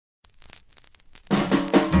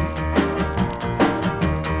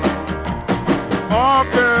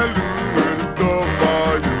Waterloo and stuff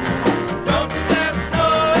by you. Don't you just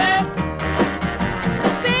know it?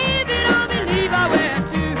 Baby, don't believe I wear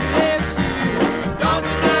two left shoes. Don't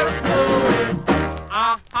you just know it?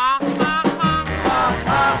 Ah ha ha ha ha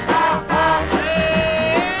ha ha ha.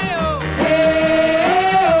 Hey oh,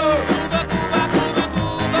 hey oh. Cuba, Cuba, Cuba,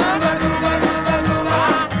 Cuba, Cuba, Cuba, Cuba.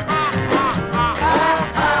 Ah ha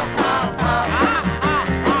ha ha ha ha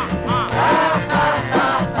ha ha ha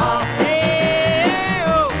ha ha. Hey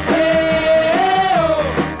oh, hey oh.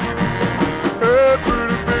 Hey,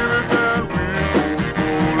 pretty baby, can we go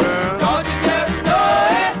strolling? Don't you just know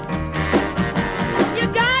it? You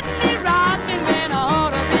got me rocking when I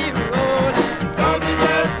ought to be rolling. Don't you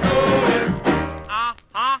just know it? Ah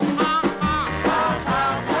ha ha ha ha ha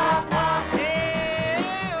ha ha. Hey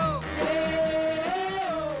oh, hey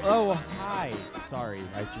oh. Oh, hi. Sorry,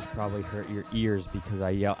 I just probably hurt your ears because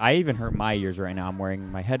I yelled. I even hurt my ears right now. I'm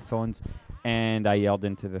wearing my headphones, and I yelled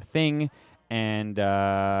into the thing. And,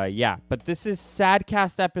 yeah. But this is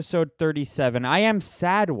Sadcast episode 37. I am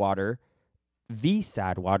Sadwater, the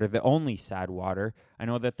Sadwater, the only Sadwater. I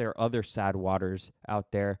know that there are other Sadwaters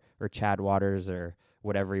out there, or Chadwaters, or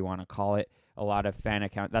whatever you want to call it. A lot of fan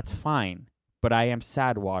account. That's fine. But I am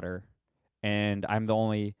Sadwater, and I'm the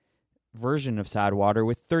only version of Sadwater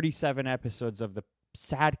with 37 episodes of the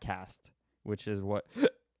Sadcast, which is what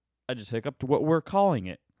I just hiccuped, what we're calling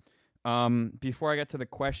it. Before I get to the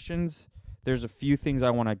questions, there's a few things I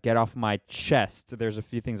want to get off my chest. There's a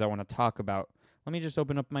few things I want to talk about. Let me just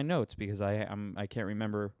open up my notes because I can't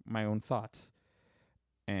remember my own thoughts.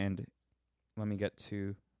 And let me get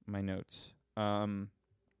to my notes. All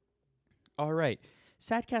right.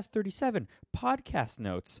 Sadcast 37, podcast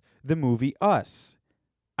notes, the movie Us.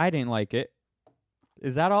 I didn't like it.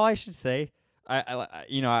 Is that all I should say?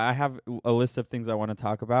 I have a list of things I want to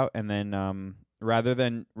talk about, and then rather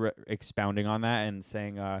than expounding on that and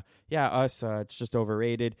saying, Us, it's just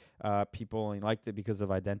overrated. People only liked it because of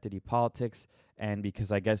identity politics, and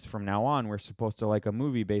because I guess from now on we're supposed to like a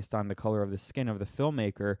movie based on the color of the skin of the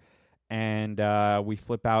filmmaker, and we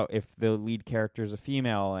flip out if the lead character is a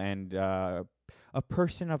female and a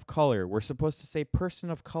person of color. We're supposed to say person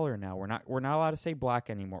of color now. We're not allowed to say black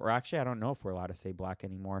anymore. Or actually, I don't know if we're allowed to say black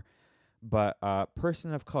anymore. But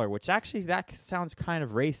person of color, which actually that sounds kind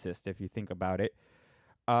of racist if you think about it.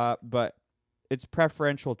 But it's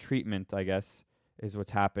preferential treatment, I guess, is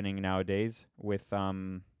what's happening nowadays with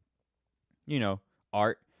art.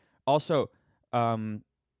 Also,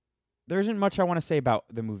 there isn't much I want to say about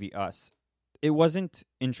the movie Us. It wasn't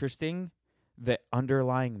interesting, the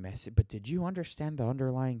underlying message, but did you understand the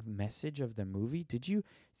underlying message of the movie? Did you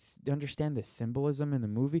understand the symbolism in the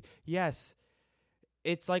movie? Yes.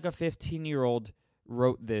 It's like a 15-year-old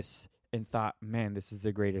wrote this and thought, man, this is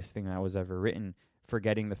the greatest thing that was ever written,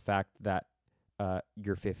 forgetting the fact that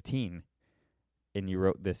you're 15 and you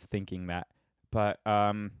wrote this thinking that. But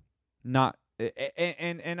not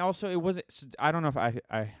and also it wasn't, I don't know if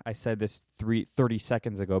I said this 30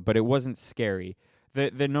 seconds ago, but it wasn't scary.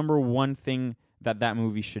 The number one thing that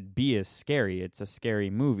movie should be is scary. It's a scary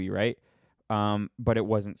movie, right? But it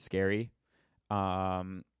wasn't scary.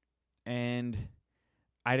 And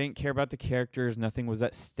I didn't care about the characters. Nothing was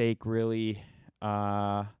at stake, really.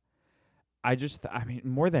 More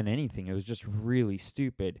than anything, it was just really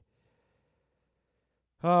stupid.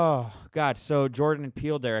 Oh, God. So Jordan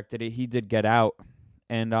Peele directed it. He did Get Out.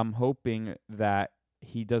 And I'm hoping that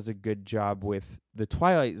he does a good job with The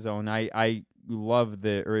Twilight Zone. I love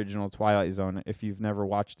the original Twilight Zone. If you've never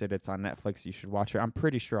watched it, it's on Netflix. You should watch it. I'm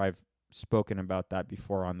pretty sure I've spoken about that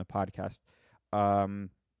before on the podcast.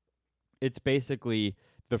 It's basically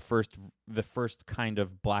the first kind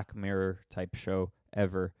of Black Mirror type show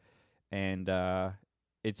ever, and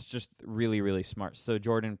it's just really, really smart. So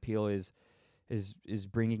Jordan Peele is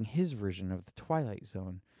bringing his version of the Twilight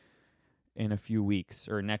Zone in a few weeks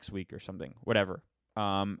or next week or something, whatever.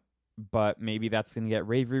 But maybe that's gonna get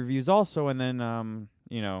rave reviews also, and then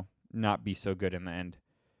not be so good in the end,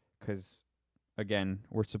 because again,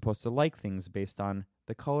 we're supposed to like things based on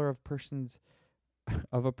the color of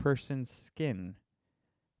a person's skin.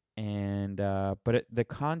 And but the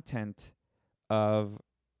content of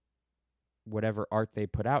whatever art they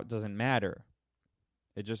put out doesn't matter.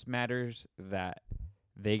 It just matters that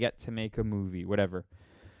they get to make a movie, whatever.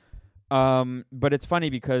 But it's funny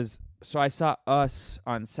because I saw Us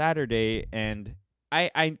on Saturday, and I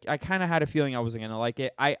kind of had a feeling I wasn't gonna like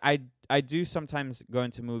it. I do sometimes go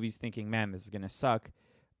into movies thinking, man, this is gonna suck,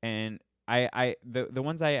 and the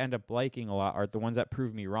ones I end up liking a lot are the ones that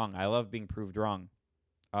prove me wrong. I love being proved wrong.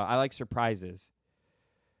 I like surprises.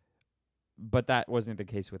 But that wasn't the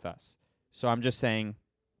case with Us. So I'm just saying,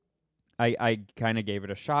 I kind of gave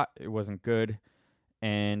it a shot. It wasn't good.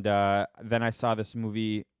 And then I saw this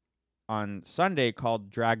movie on Sunday called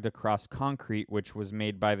Dragged Across Concrete, which was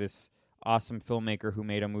made by this awesome filmmaker who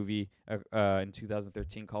made a movie in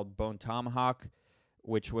 2013 called Bone Tomahawk,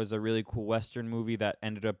 which was a really cool Western movie that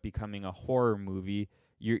ended up becoming a horror movie.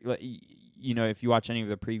 You know, if you watch any of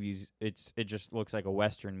the previews, it just looks like a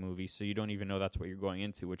Western movie, so you don't even know that's what you're going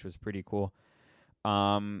into, which was pretty cool.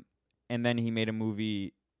 And then he made a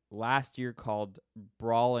movie last year called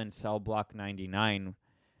Brawl in Cell Block 99,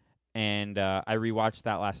 and I rewatched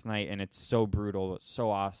that last night, and it's so brutal, it's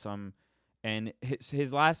so awesome. And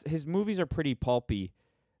his movies are pretty pulpy,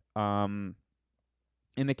 and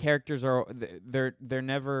the characters are they're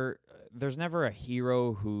never there's never a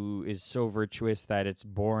hero who is so virtuous that it's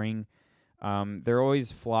boring. They're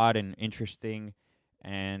always flawed and interesting,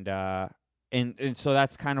 and so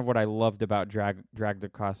that's kind of what I loved about Dragged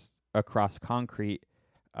Across Concrete.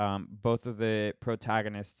 Both of the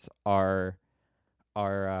protagonists are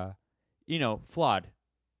flawed,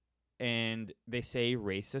 and they say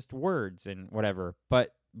racist words and whatever,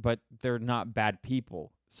 but they're not bad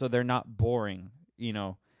people, so they're not boring.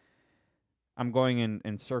 I'm going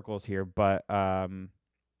in circles here, but I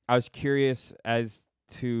was curious as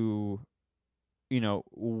to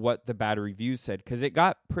what the bad reviews said, because it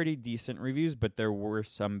got pretty decent reviews, but there were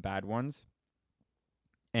some bad ones.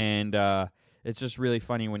 And it's just really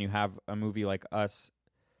funny when you have a movie like Us,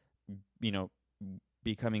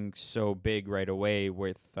 becoming so big right away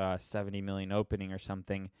with 70 million opening or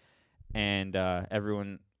something, and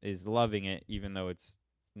everyone is loving it, even though it's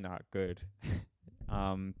not good.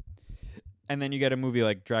 And then you get a movie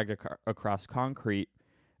like Dragged Across Concrete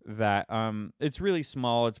that it's really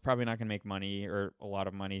small. It's probably not going to make money or a lot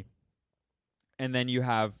of money. And then you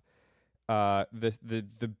have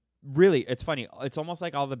the really, it's funny. It's almost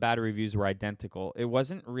like all the bad reviews were identical. It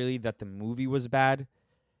wasn't really that the movie was bad.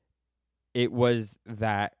 It was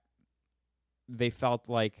that they felt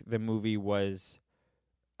like the movie was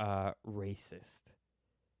racist.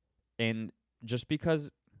 And just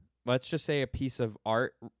because, let's just say, a piece of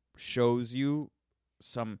art shows you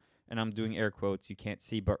some, and I'm doing air quotes, you can't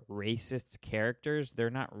see, but racist characters, they're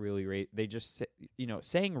not really they just say,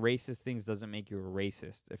 saying racist things doesn't make you a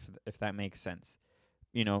racist, if that makes sense.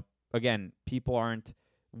 Again, people aren't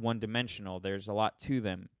one-dimensional. There's a lot to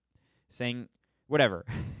them. Saying whatever.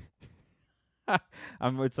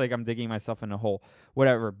 It's like I'm digging myself in a hole.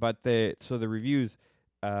 Whatever. But the reviews,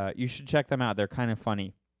 you should check them out. They're kind of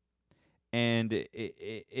funny. And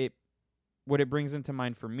it what it brings into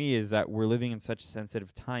mind for me is that we're living in such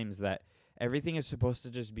sensitive times that everything is supposed to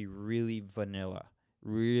just be really vanilla,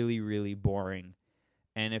 really, really boring.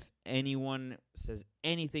 And if anyone says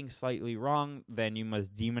anything slightly wrong, then you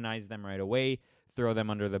must demonize them right away, throw them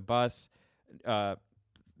under the bus,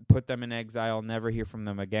 put them in exile, never hear from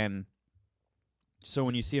them again. So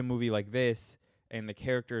when you see a movie like this and the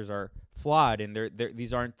characters are flawed, and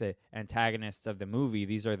these aren't the antagonists of the movie,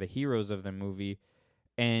 these are the heroes of the movie,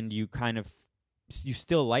 and you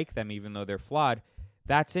still like them even though they're flawed,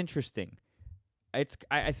 that's interesting. I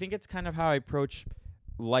think it's kind of how I approach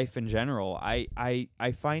life in general. I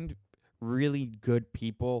find really good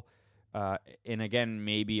people, and again,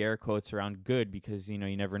 maybe air quotes around good, because you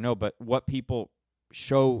never know, but what people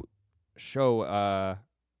show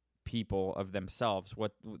people of themselves,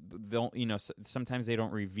 what don't sometimes they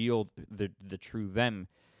don't reveal the true them,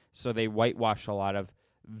 so they whitewash a lot of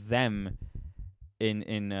them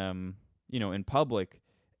in public,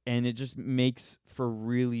 and it just makes for a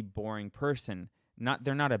really boring person.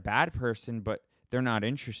 They're not a bad person, but they're not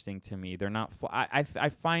interesting to me. They're not. I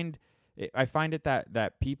find it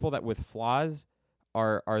that people that with flaws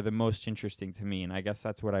are the most interesting to me, and I guess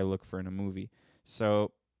that's what I look for in a movie.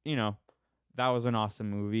 So that was an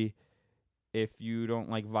awesome movie. If you don't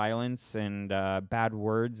like violence and bad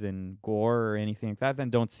words and gore or anything like that, then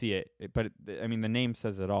don't see it. But the name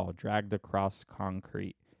says it all: Dragged Across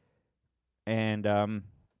Concrete. And I'm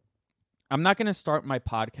not going to start my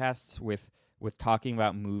podcasts with talking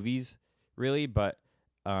about movies, really, but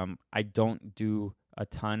I don't do a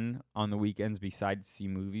ton on the weekends besides see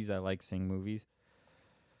movies. I like seeing movies.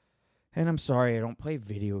 And I'm sorry, I don't play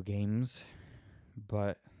video games,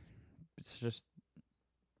 but it's just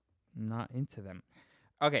not into them.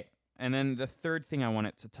 Okay, and then the third thing I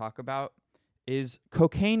wanted to talk about is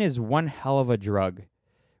cocaine is one hell of a drug.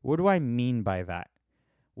 What do I mean by that?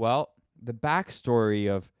 Well, the backstory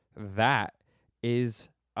of that is,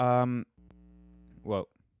 whoa,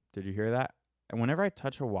 did you hear that? And whenever I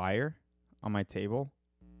touch a wire on my table,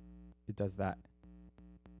 it does that.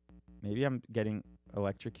 Maybe I'm getting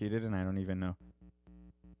electrocuted and I don't even know.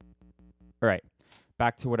 All right,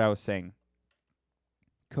 back to what I was saying.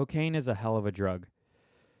 Cocaine is a hell of a drug.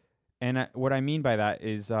 And what I mean by that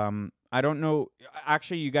is, I don't know.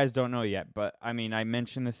 Actually, you guys don't know yet, but I mean, I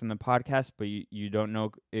mentioned this in the podcast, but you don't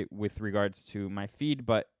know it with regards to my feed.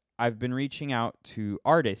 But I've been reaching out to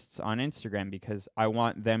artists on Instagram because I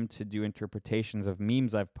want them to do interpretations of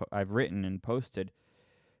memes I've written and posted,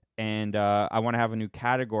 and I want to have a new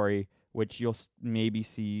category which you'll maybe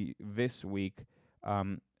see this week.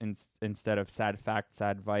 Instead of sad fact,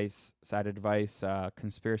 sad advice,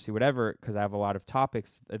 conspiracy, whatever, because I have a lot of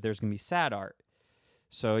topics, there's going to be sad art.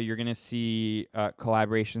 So you're going to see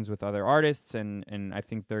collaborations with other artists, and I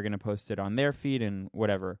think they're going to post it on their feed and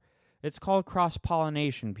whatever. It's called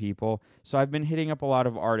cross-pollination, people. So I've been hitting up a lot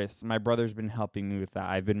of artists. My brother's been helping me with that.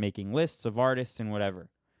 I've been making lists of artists and whatever.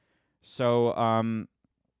 So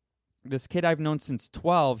this kid I've known since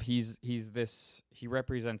 12, he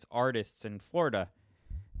represents artists in Florida.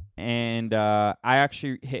 And I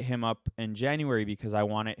actually hit him up in January because I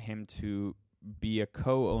wanted him to be a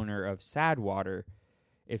co-owner of Sadwater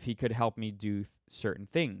if he could help me do certain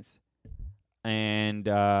things. And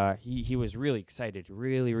he was really excited,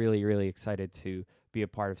 really excited to be a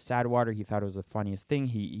part of Sadwater. He thought it was the funniest thing.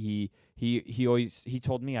 He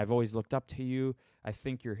told me, I've always looked up to you. I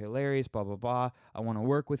think you're hilarious, blah, blah, blah. I want to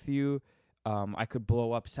work with you. I could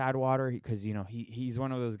blow up Sadwater because, he's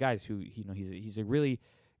one of those guys who, he's a really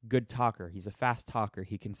good talker. He's a fast talker.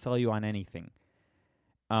 He can sell you on anything.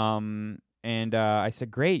 And I said,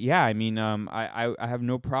 great, yeah. I mean, I have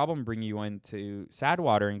no problem bringing you into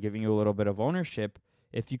Sadwater and giving you a little bit of ownership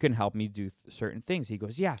if you can help me do certain things. He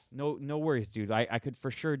goes, yeah, no worries, dude. I could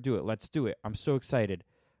for sure do it. Let's do it. I'm so excited.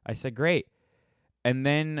 I said, great. And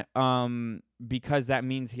then because that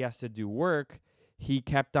means he has to do work, he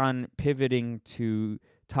kept on pivoting to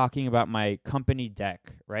talking about my company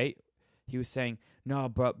deck, right? He was saying, no,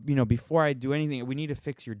 but, before I do anything, we need to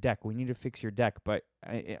fix your deck. But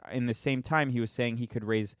in the same time, he was saying he could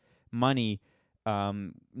raise money,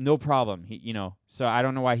 no problem. So I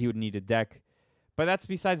don't know why he would need a deck. But that's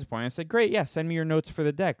besides the point. I said, great, yeah, send me your notes for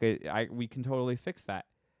the deck. We can totally fix that.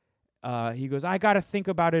 He goes, I got to think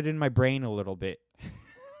about it in my brain a little bit.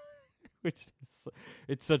 Which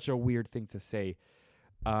it's such a weird thing to say.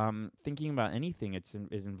 Thinking about anything, it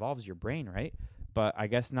involves your brain, right? But I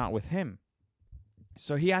guess not with him.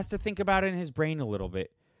 So he has to think about it in his brain a little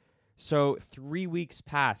bit. So 3 weeks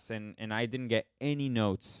pass, and I didn't get any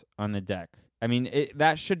notes on the deck. I mean,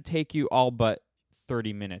 that should take you all but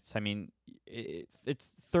 30 minutes. I mean, it's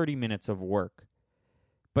 30 minutes of work.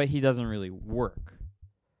 But he doesn't really work.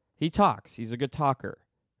 He talks. He's a good talker,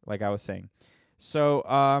 like I was saying. So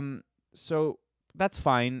that's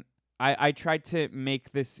fine. I tried to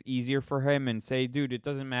make this easier for him and say, dude, it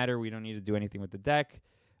doesn't matter. We don't need to do anything with the deck.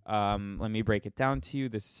 Let me break it down to you.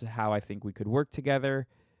 This is how I think we could work together.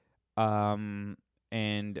 And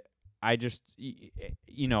I just,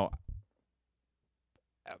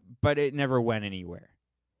 but it never went anywhere.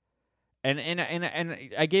 And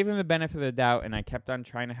I gave him the benefit of the doubt, and I kept on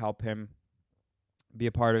trying to help him be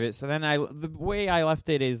a part of it. So then the way I left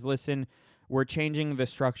it is, listen, we're changing the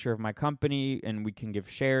structure of my company, and we can give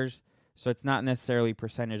shares. So it's not necessarily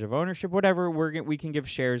percentage of ownership, whatever. We can give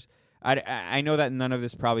shares. I know that none of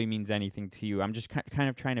this probably means anything to you. I'm just kind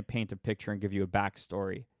of trying to paint a picture and give you a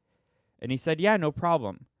backstory. And he said, yeah, no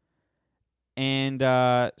problem. And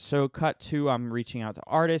so cut to, I'm reaching out to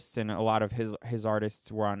artists, and a lot of his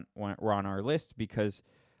artists were on our list because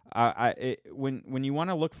when you want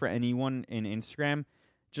to look for anyone in Instagram,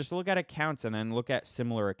 just look at accounts and then look at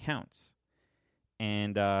similar accounts.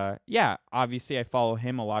 And obviously I follow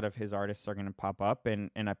him. A lot of his artists are going to pop up,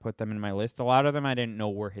 and I put them in my list. A lot of them I didn't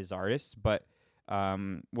know were his artists, but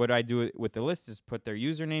what I do with the list is put their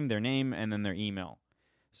username, their name, and then their email.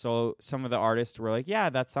 So some of the artists were like, yeah,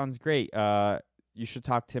 that sounds great. You should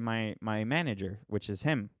talk to my manager, which is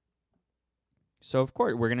him. So, of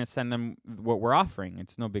course, we're going to send them what we're offering.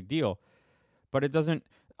 It's no big deal. But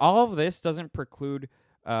all of this doesn't preclude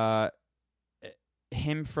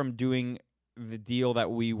him from doing the deal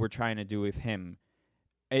that we were trying to do with him.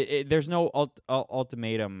 There's no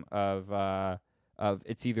ultimatum of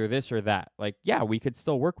it's either this or that. Like, yeah, we could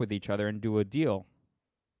still work with each other and do a deal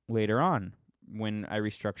later on when I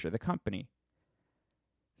restructure the company.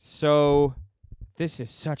 So this is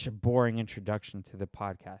such a boring introduction to the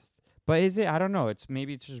podcast. But is it? I don't know.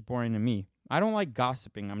 Maybe it's just boring to me. I don't like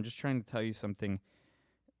gossiping. I'm just trying to tell you something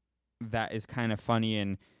that is kind of funny.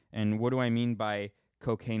 And what do I mean by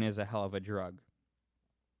cocaine is a hell of a drug?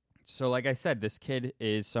 So like I said, this kid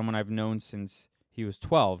is someone I've known since he was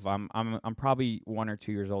 12. I'm probably 1 or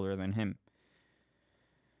 2 years older than him.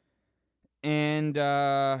 And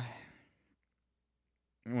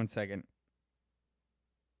 1 second.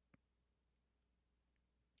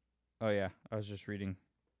 Oh, yeah. I was just reading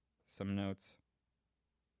some notes.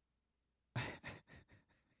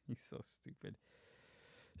 He's so stupid.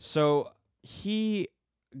 So he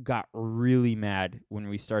got really mad when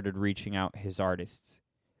we started reaching out his artists,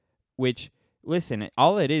 which, listen,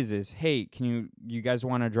 all it is, hey, can you guys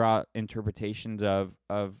want to draw interpretations of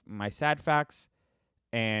my sad facts?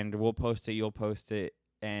 And we'll post it, you'll post it,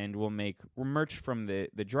 and we'll make merch from the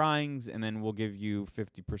drawings, and then we'll give you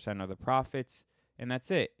 50% of the profits, and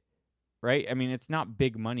that's it, right? I mean, it's not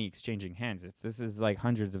big money exchanging hands. This is like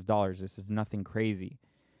hundreds of dollars. This is nothing crazy.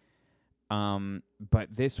 But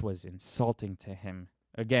this was insulting to him.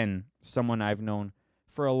 Again, someone I've known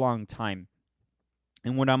for a long time.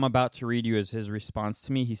 And what I'm about to read you is his response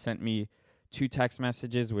to me. He sent me 2 text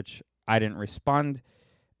messages, which I didn't respond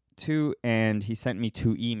to, and he sent me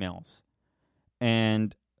 2 emails.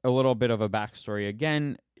 And a little bit of a backstory.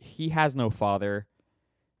 Again, he has no father.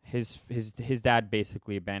 His dad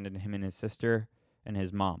basically abandoned him and his sister and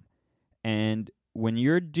his mom. And when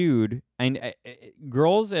you're a dude, and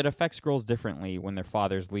girls, it affects girls differently when their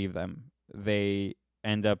fathers leave them. They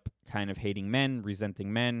end up kind of hating men,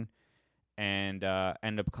 resenting men, and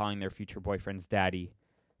end up calling their future boyfriends daddy.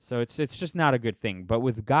 So it's just not a good thing. But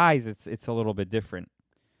with guys, it's a little bit different.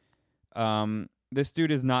 This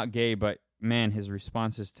dude is not gay, but man, his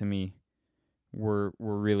responses to me were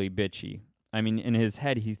really bitchy. I mean, in his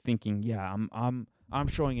head, he's thinking, yeah, I'm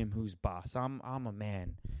showing him who's boss. I'm a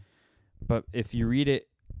man. But if you read it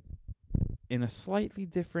in a slightly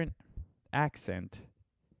different accent,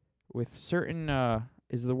 with certain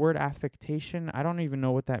is the word affectation? I don't even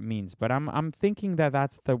know what that means, but I'm thinking that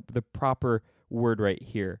that's the proper word right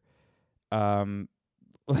here. Let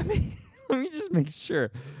me just make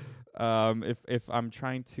sure. If I'm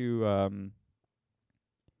trying to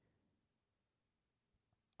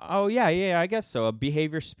oh yeah, I guess so. A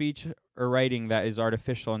behavior, speech, or writing that is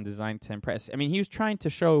artificial and designed to impress. I mean, he was trying to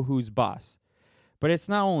show who's boss. But it's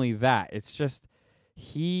not only that. It's just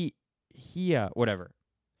he whatever.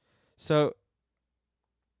 So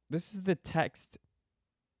this is the text.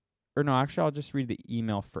 Or no, actually I'll just read the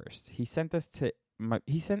email first. He sent this to not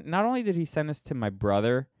only did he send this to my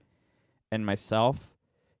brother and myself,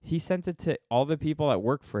 he sent it to all the people that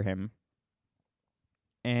work for him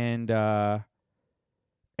and the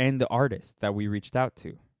artist that we reached out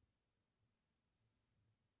to.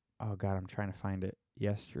 Oh God, I'm trying to find it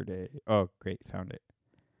yesterday. Oh, great, found it.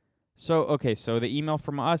 So okay, so the email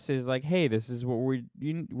from us is like, hey, this is what we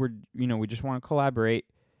just want to collaborate,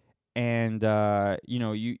 and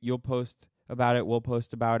you'll post about it, we'll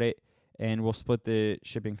post about it, and we'll split the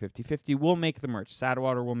shipping 50-50. We'll make the merch.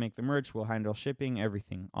 Sadwater will make the merch. We'll handle shipping,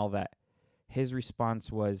 everything, all that. His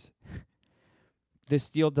response was, this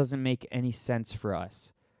deal doesn't make any sense for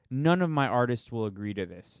us. None of my artists will agree to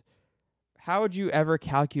this. How would you ever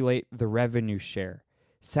calculate the revenue share?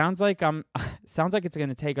 Sounds like it's going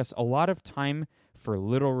to take us a lot of time for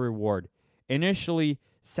little reward. Initially,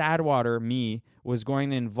 Sadwater, me, was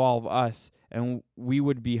going to involve us, and we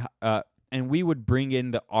would bring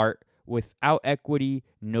in the art without equity,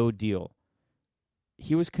 no deal.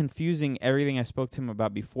 He was confusing everything I spoke to him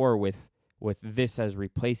about before with this as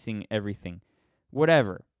replacing everything.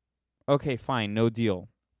 Whatever. Okay, fine, no deal.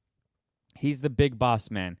 He's the big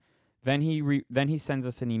boss man. Then he sends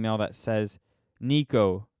us an email that says,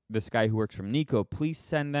 Nico, this guy who works from Nico, please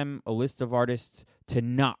send them a list of artists to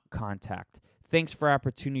not contact. Thanks for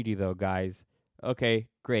opportunity, though, guys. Okay,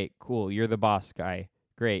 great, cool. You're the boss guy.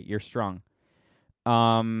 Great, you're strong.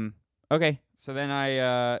 Okay, so then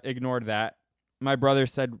I ignored that. My brother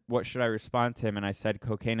said, what should I respond to him? And I said,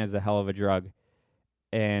 cocaine is a hell of a drug.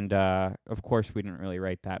 And, of course, we didn't really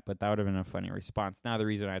write that, but that would have been a funny response. Now, the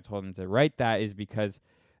reason I told him to write that is because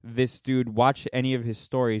this dude, watch any of his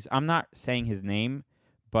stories. I'm not saying his name,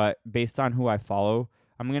 but based on who I follow,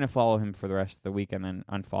 I'm going to follow him for the rest of the week and then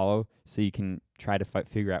unfollow so you can try to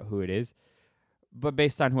figure out who it is. But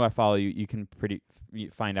based on who I follow, you can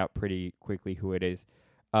find out pretty quickly who it is.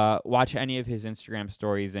 Watch any of his Instagram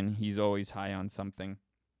stories, and he's always high on something.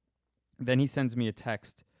 Then he sends me a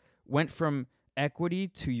text. Went from equity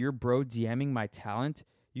to your bro DMing my talent.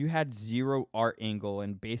 You had zero art angle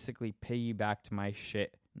and basically piggyback to my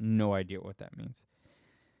shit. No idea what that means.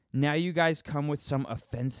 Now you guys come with some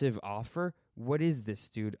offensive offer? What is this,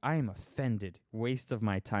 dude? I am offended. Waste of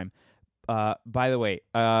my time. By the way,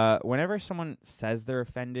 whenever someone says they're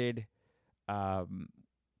offended,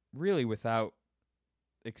 really without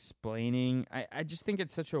explaining, I just think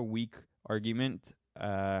it's such a weak argument.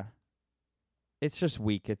 It's just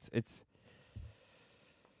weak. It's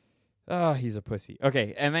oh, he's a pussy.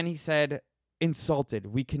 Okay, and then he said, insulted.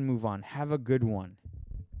 We can move on. Have a good one.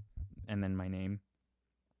 And then my name.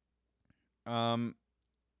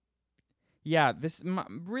 Yeah,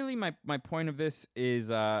 really my point of this is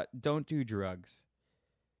don't do drugs.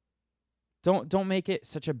 Don't make it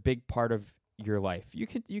such a big part of your life. You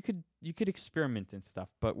could experiment and stuff,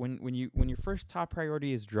 but when your first top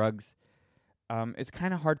priority is drugs, it's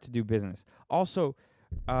kind of hard to do business. Also,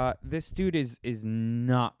 this dude is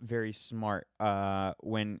not very smart.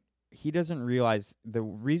 When he doesn't realize the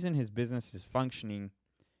reason his business is functioning,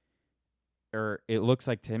 or it looks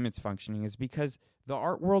like to him it's functioning, is because the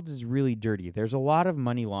art world is really dirty. There's a lot of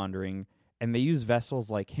money laundering, and they use vessels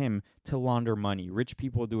like him to launder money. Rich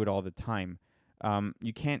people do it all the time.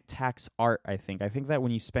 You can't tax art, I think. I think that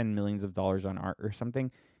when you spend millions of dollars on art or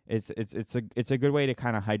something, it's a good way to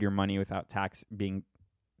kind of hide your money without being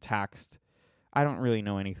taxed. I don't really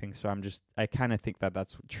know anything, so I kind of think that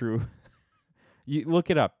that's true. You look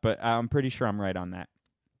it up, but I'm pretty sure I'm right on that.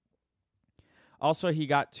 Also, he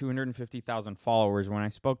got 250,000 followers. When I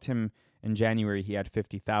spoke to him in January, he had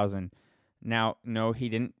 50,000. Now, no, he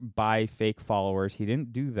didn't buy fake followers. He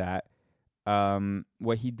didn't do that.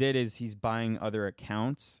 What he did is he's buying other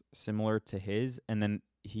accounts similar to his, and then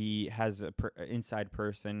he has a inside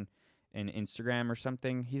person in Instagram or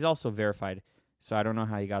something. He's also verified, so I don't know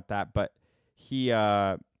how he got that, but he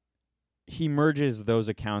merges those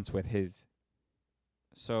accounts with his.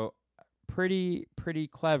 So pretty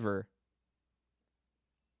clever.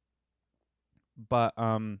 But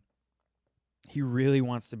he really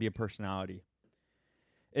wants to be a personality.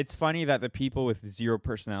 It's funny that the people with zero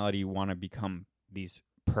personality want to become these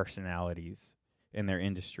personalities in their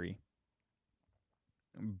industry.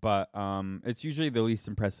 But it's usually the least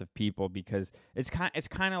impressive people, because it's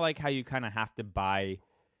kind of like how you kind of have to buy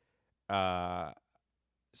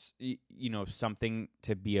something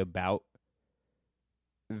to be about.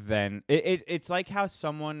 Then it's like how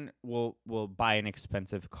someone will buy an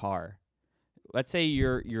expensive car. Let's say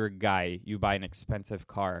you're a guy, you buy an expensive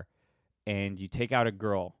car, and you take out a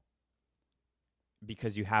girl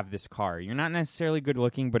because you have this car. You're not necessarily good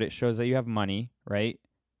looking, but it shows that you have money, right?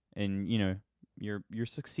 And you're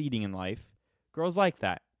succeeding in life. Girls like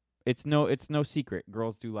that. It's no secret.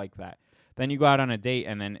 Girls do like that. Then you go out on a date,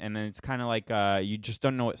 and then it's kind of like you just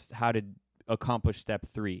don't know how to accomplish step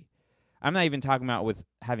 3. I'm not even talking about with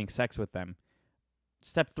having sex with them.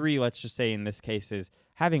 Step 3, let's just say in this case, is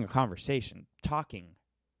having a conversation, talking.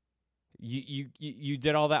 You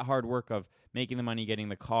did all that hard work of making the money, getting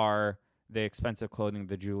the car, the expensive clothing,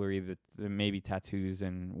 the jewelry, the maybe tattoos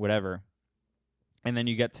and whatever. And then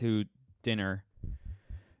you get to dinner,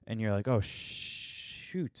 and you're like, oh,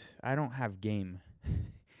 shoot, I don't have game.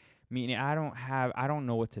 Meaning I don't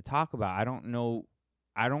know what to talk about. I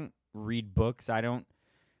don't read books.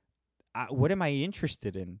 What am I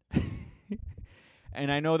interested in? And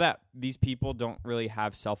I know that these people don't really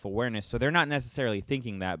have self-awareness, so they're not necessarily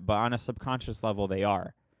thinking that, but on a subconscious level, they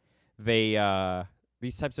are.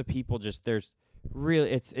 These types of people there's really,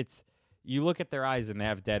 it's, you look at their eyes and they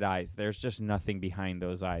have dead eyes. There's just nothing behind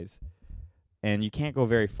those eyes. And you can't go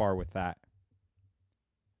very far with that.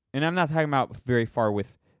 And I'm not talking about very far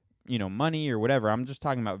with, money or whatever. I'm just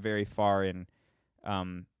talking about very far in,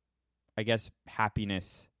 I guess,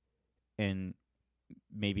 happiness and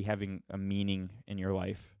maybe having a meaning in your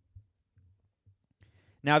life.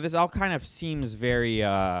 Now, this all kind of seems very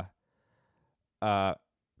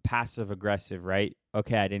passive aggressive, right?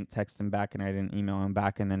 Okay, I didn't text him back and I didn't email him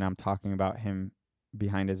back, and then I'm talking about him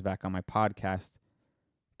behind his back on my podcast.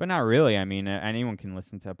 But not really. I mean, anyone can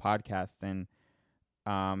listen to a podcast, and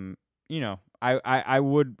I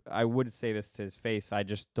would say this to his face. I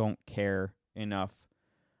just don't care enough.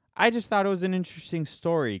 I just thought it was an interesting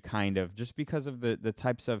story, kind of, just because of the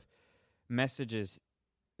types of messages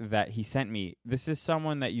that he sent me. This is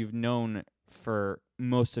someone that you've known for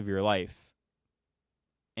most of your life.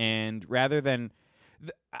 And rather than...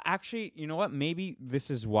 actually, you know what? Maybe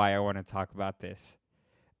this is why I want to talk about this.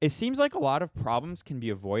 It seems like a lot of problems can be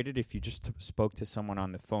avoided if you just spoke to someone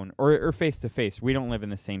on the phone or face-to-face. We don't live in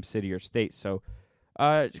the same city or state, so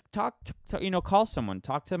call someone.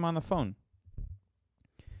 Talk to them on the phone.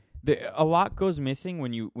 A lot goes missing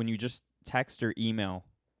when you just text or email,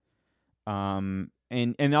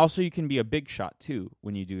 and also you can be a big shot too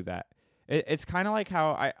when you do that. It's kind of like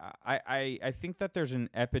how I think that there's an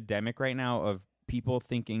epidemic right now of people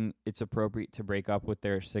thinking it's appropriate to break up with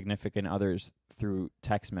their significant others through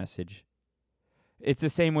text message. It's the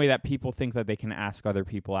same way that people think that they can ask other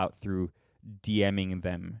people out through DMing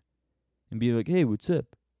them and be like, "Hey, what's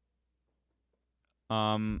up?"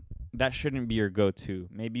 That shouldn't be your go-to.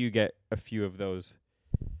 Maybe you get a few of those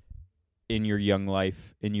in your young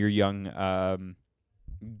life, in your young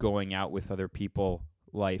going out with other people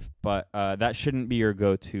life, but that shouldn't be your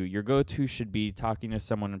go-to. Your go-to should be talking to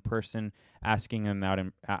someone in person, asking them out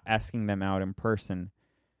in person.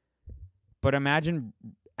 But imagine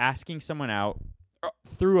asking someone out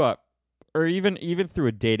or even through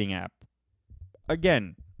a dating app.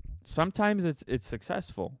 Again, sometimes it's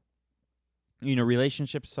successful. You know,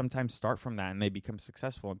 relationships sometimes start from that and they become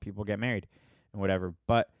successful and people get married and whatever.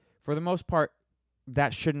 But for the most part,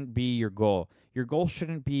 that shouldn't be your goal. Your goal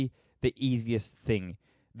shouldn't be the easiest thing.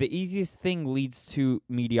 The easiest thing leads to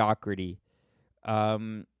mediocrity.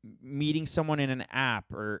 Meeting someone in an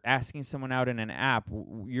app or asking someone out in an app,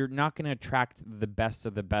 you're not going to attract the best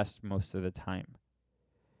of the best most of the time.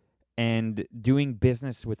 And doing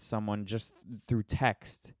business with someone just through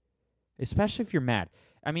text, especially if you're mad.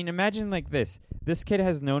 I mean, imagine like this. This kid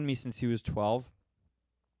has known me since he was 12.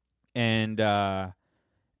 And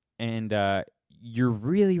you're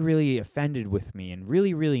really, really offended with me and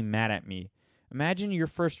really, really mad at me. Imagine your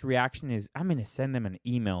first reaction is, I'm going to send them an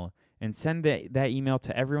email and send that email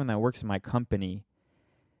to everyone that works in my company.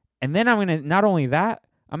 And then I'm going to, not only that,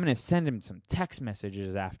 I'm going to send him some text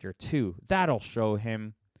messages after too. That'll show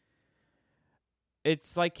him.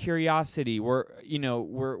 It's like curiosity. We're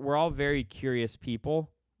all very curious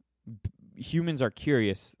people. Humans are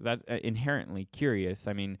curious. That inherently curious.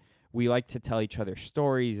 I mean, we like to tell each other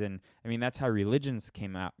stories, and I mean that's how religions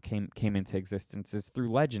came into existence, is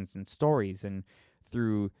through legends and stories, and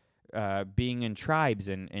through being in tribes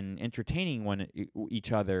and entertaining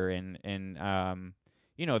each other, and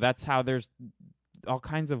that's how there's all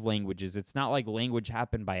kinds of languages. It's not like language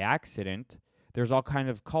happened by accident. There's all kinds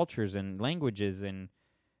of cultures and languages and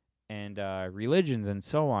religions and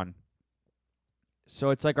so on.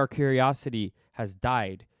 So it's like our curiosity has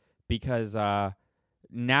died because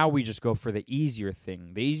now we just go for the easier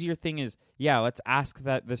thing. The easier thing is, let's ask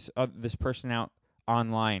this person out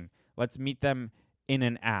online. Let's meet them in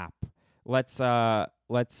an app. Let's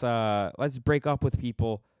break up with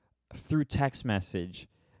people through text message,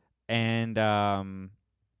 and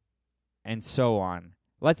so on.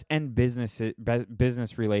 Let's end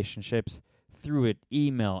business relationships through an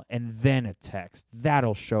email and then a text.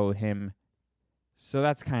 That'll show him. So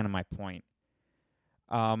that's kind of my point.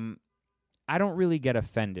 I don't really get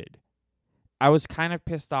offended. I was kind of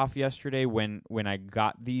pissed off yesterday when I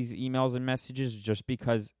got these emails and messages just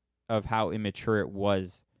because of how immature it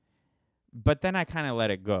was. But then I kind of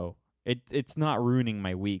let it go. It's not ruining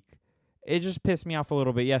my week. It just pissed me off a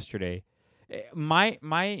little bit yesterday. My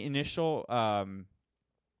initial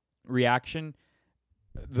reaction,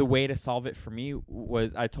 the way to solve it for me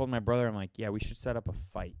was I told my brother, I'm like, we should set up a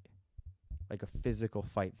fight. Like a physical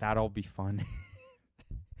fight. That'll be fun.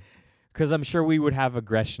 Because I'm sure we would have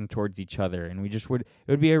aggression towards each other, and it would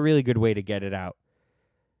be a really good way to get it out.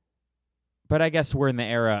 But I guess we're in the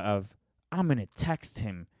era of, I'm going to text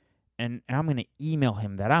him, and I'm going to email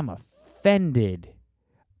him that I'm offended.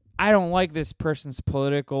 I don't like this person's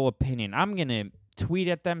political opinion. I'm going to tweet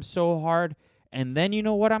at them so hard, and then you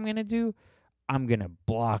know what I'm going to do? I'm going to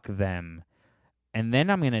block them. And then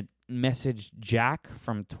I'm going to message Jack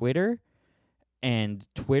from Twitter and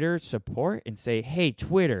Twitter support and say, hey,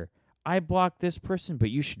 Twitter, I blocked this person, but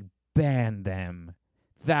you should ban them.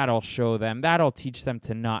 That'll show them. That'll teach them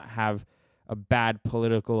to not have a bad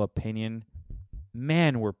political opinion.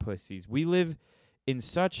 Man, we're pussies. We live in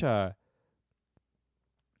such a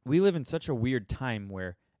weird time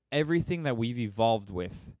where everything that we've evolved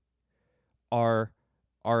with, our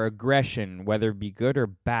aggression, whether it be good or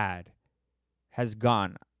bad, has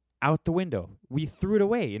gone out the window. We threw it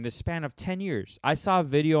away in the span of 10 years. I saw a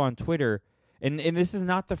video on Twitter. And this is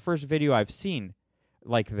not the first video I've seen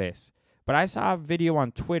like this. But I saw a video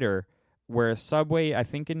on Twitter where a Subway, I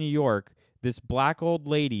think in New York, this black old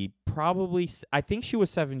lady, probably, I think she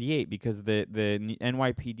was 78 because the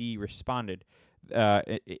NYPD responded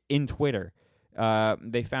in Twitter.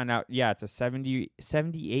 They found out, it's a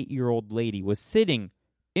 78-year-old lady was sitting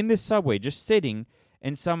in the Subway, just sitting,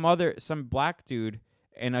 and some black dude,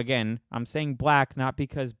 and again, I'm saying black not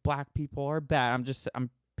because black people are bad.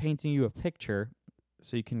 I'm painting you a picture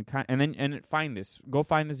so you can go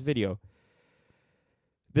find this video.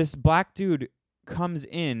 This black dude comes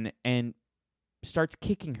in and starts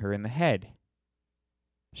kicking her in the head.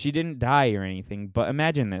 She didn't die or anything, but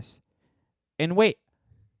imagine this. And wait,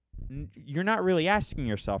 you're not really asking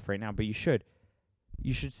yourself right now, but you should.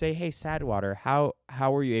 You should say, hey, Sadwater, how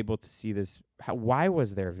were you able to see this? Why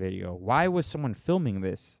was there a video? Why was someone filming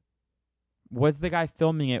this? Was the guy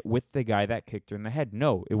filming it with the guy that kicked her in the head?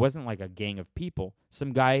 No, it wasn't like a gang of people.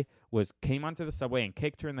 Some guy came onto the Subway and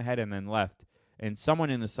kicked her in the head and then left. and someone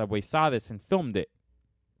in the subway saw this and filmed it.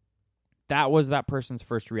 That was that person's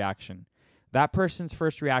first reaction. That person's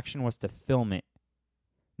first reaction was to film it.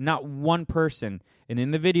 Not one person. And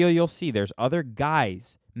in the video, you'll see there's other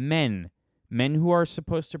guys, men who are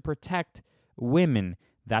supposed to protect women.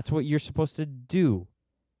 That's what you're supposed to do.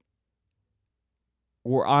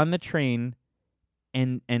 We're on the train,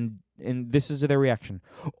 and this is their reaction.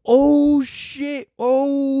 Oh, shit.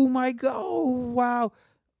 Oh, my God. Oh, wow.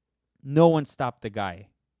 No one stopped the guy.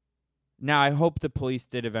 Now, I hope the police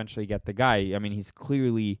did eventually get the guy. I mean, he's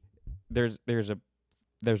clearly... There's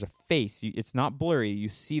a face. It's not blurry. You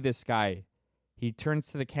see this guy. He turns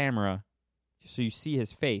to the camera, so you see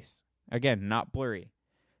his face. Again, not blurry.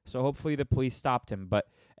 So hopefully the police stopped him. But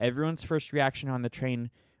everyone's first reaction on the train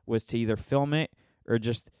was to either film it or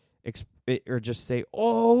just say,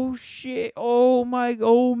 "Oh shit! Oh my!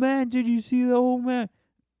 Oh man! Did you see that? Oh man!"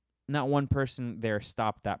 Not one person there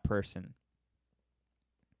stopped that person.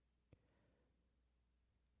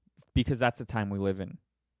 Because that's the time we live in.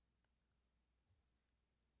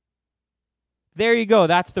 There you go.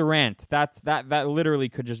 That's the rant. That literally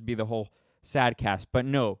could just be the whole sadcast. But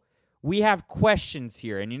no, we have questions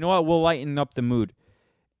here, and you know what? We'll lighten up the mood.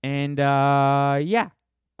 And yeah,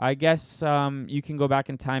 I guess you can go back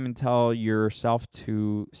in time and tell yourself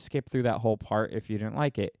to skip through that whole part if you didn't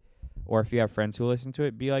like it, or if you have friends who listen to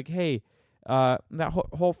it, be like, hey, that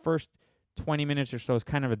whole first 20 minutes or so is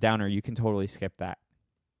kind of a downer. You can totally skip that.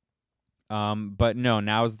 But no,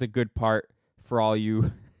 now's the good part for all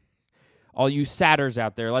you sadders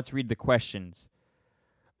out there. Let's read the questions.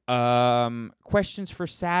 Questions for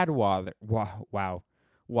sad water. Wow.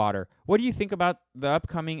 Water. What do you think about the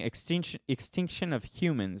upcoming extinction of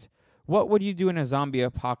humans? What would you do in a zombie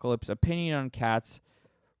apocalypse? Opinion on cats.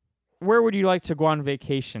 Where would you like to go on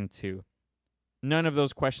vacation to? None of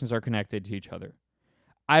those questions are connected to each other.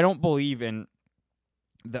 I don't believe in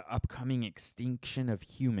the upcoming extinction of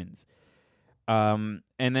humans. And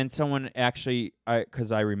then someone actually,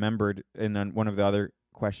 because I remembered in one of the other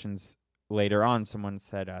questions later on, someone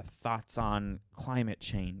said, thoughts on climate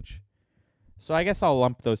change. So I guess I'll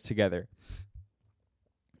lump those together.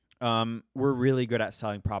 We're really good at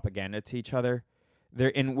selling propaganda to each other.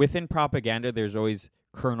 Within propaganda, there's always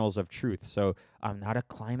kernels of truth. So I'm not a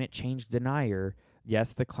climate change denier.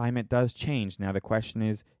 Yes, the climate does change. Now the question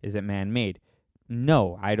is it man-made?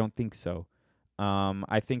 No, I don't think so.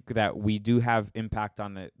 I think that we do have impact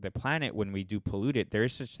on the planet when we do pollute it. There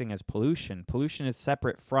is such thing as pollution. Pollution is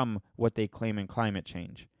separate from what they claim in climate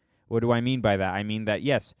change. What do I mean by that? I mean that,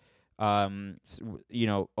 yes, you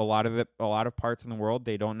know, a lot of parts in the world,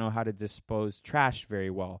 they don't know how to dispose trash very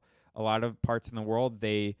well. A lot of parts in the world,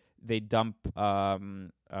 they dump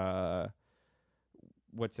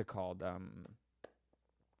what's it called?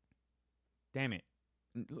 Damn it.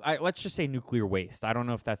 Let's just say nuclear waste. I don't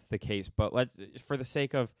know if that's the case, but for the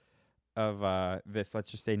sake of this,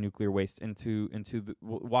 let's just say nuclear waste into the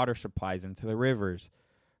water supplies, into the rivers,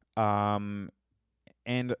 and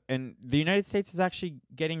the United States is actually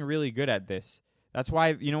getting really good at this. That's why,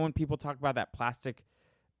 you know, when people talk about that plastic,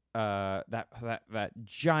 that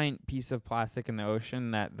giant piece of plastic in the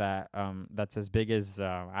ocean that's as big as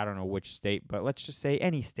I don't know which state, but let's just say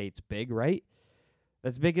any state's big, right?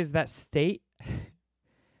 As big as that state.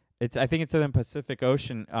 I think it's in the Pacific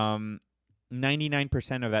Ocean.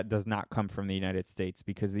 99% of that does not come from the United States,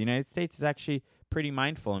 because the United States is actually pretty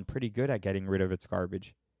mindful and pretty good at getting rid of its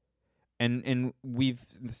garbage. And we've,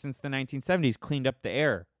 since the 1970s, cleaned up the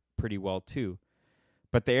air pretty well too.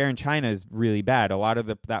 But the air in China is really bad. A lot of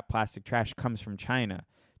that plastic trash comes from China.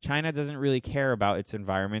 China doesn't really care about its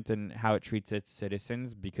environment and how it treats its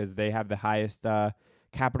citizens, because they have the highest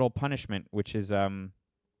capital punishment, which is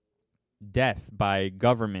death by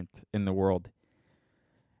government in the world.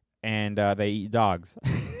 And they eat dogs.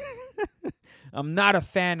 I'm not a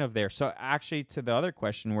fan of there. So actually, to the other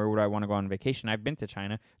question, where would I want to go on vacation? I've been to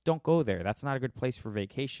China. Don't go there. That's not a good place for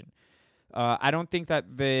vacation. I don't think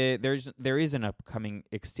that there is an upcoming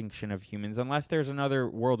extinction of humans, unless there's another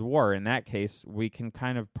world war. In that case, we can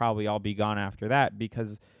kind of probably all be gone after that,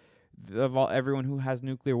 because of everyone who has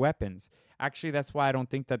nuclear weapons. Actually, that's why I don't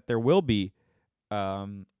think that there will be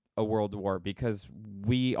a world war, because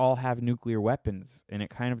we all have nuclear weapons, and it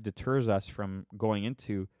kind of deters us from going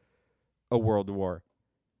into a world war.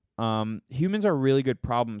 Humans are really good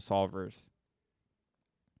problem solvers.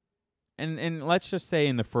 And let's just say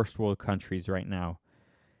in the first world countries right now,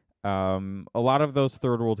 a lot of those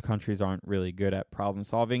third world countries aren't really good at problem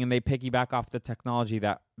solving, and they piggyback off the technology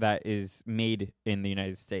that is made in the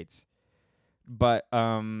United States. But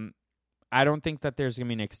I don't think that there's going to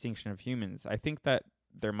be an extinction of humans. I think that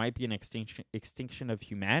there might be an extinction of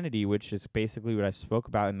humanity, which is basically what I spoke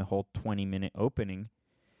about in the whole 20-minute opening.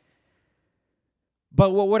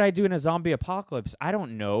 But what would I do in a zombie apocalypse? I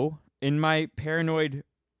don't know. In my paranoid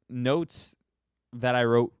notes that I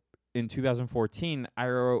wrote in 2014, I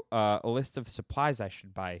wrote a list of supplies I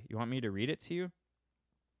should buy. You want me to read it to you?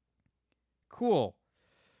 Cool.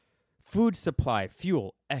 Food supply,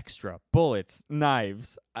 fuel, extra, bullets,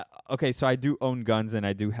 knives. Okay, so I do own guns and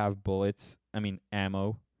I do have bullets. I mean,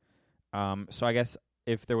 ammo. So I guess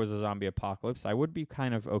if there was a zombie apocalypse, I would be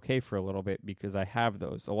kind of okay for a little bit because I have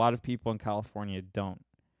those. A lot of people in California don't,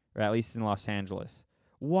 or at least in Los Angeles.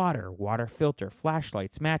 Water, water filter,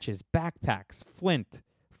 flashlights, matches, backpacks, flint.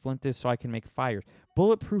 Flint is so I can make fires.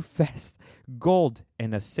 Bulletproof vest, gold,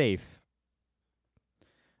 and a safe.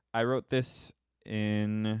 I wrote this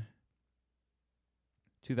in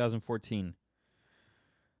 2014.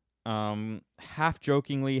 Half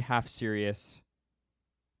jokingly, half serious.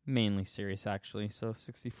 Mainly serious, actually. So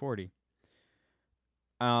 60-40.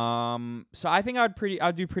 So I think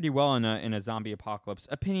I'd do pretty well in a zombie apocalypse.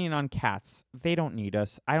 Opinion on cats. They don't need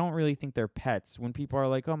us. I don't really think they're pets. When people are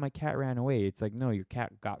like, "Oh, my cat ran away," it's like, no, your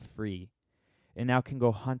cat got free and now can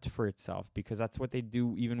go hunt for itself, because that's what they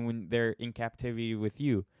do even when they're in captivity with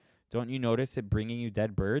you. Don't you notice it bringing you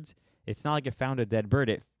dead birds? It's not like it found a dead bird.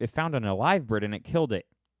 It found an alive bird and it killed it.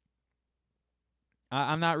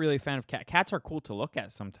 I'm not really a fan of cats. Cats are cool to look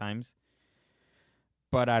at sometimes,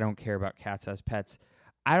 but I don't care about cats as pets.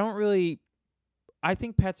 I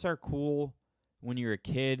think pets are cool when you're a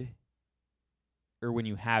kid or when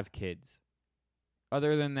you have kids.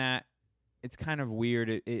 Other than that, it's kind of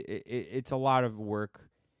weird. It's a lot of work.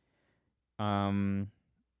 And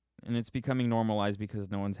it's becoming normalized because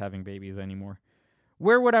no one's having babies anymore.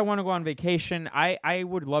 Where would I want to go on vacation? I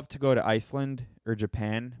would love to go to Iceland or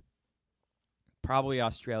Japan. Probably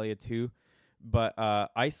Australia too. But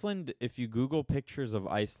Iceland, if you Google pictures of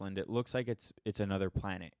Iceland, it looks like it's another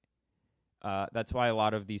planet. That's why a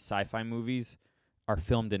lot of these sci-fi movies are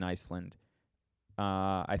filmed in Iceland.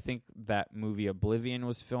 I think that movie Oblivion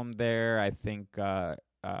was filmed there. I think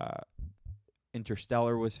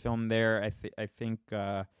Interstellar was filmed there. I think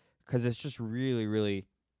because it's just really, really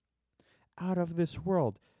out of this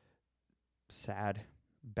world. Sad.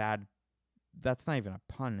 Bad. That's not even a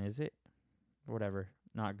pun, is it? Whatever.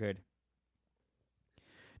 Not good.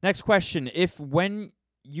 Next question. If when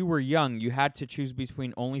you were young, you had to choose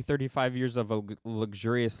between only 35 years of a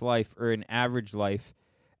luxurious life or an average life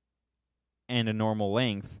and a normal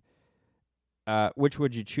length, which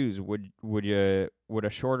would you choose? Would a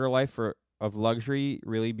shorter life of luxury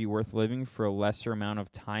really be worth living for a lesser amount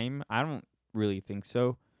of time? I don't really think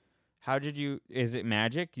so. Is it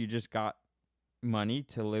magic? You just got money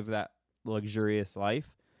to live that luxurious life?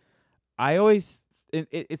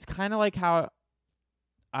 It's kind of like how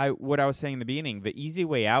what I was saying in the beginning. The easy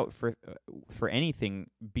way out for anything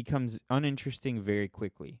becomes uninteresting very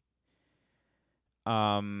quickly.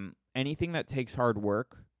 Anything that takes hard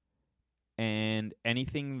work and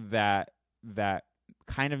anything that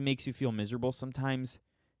kind of makes you feel miserable sometimes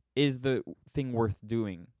is the thing worth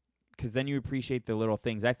doing, because then you appreciate the little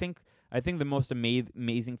things. I think the most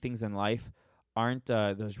amazing things in life aren't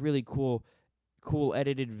those really cool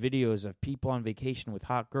edited videos of people on vacation with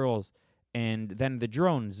hot girls, and then the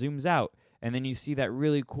drone zooms out, and then you see that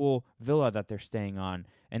really cool villa that they're staying on,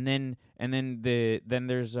 and then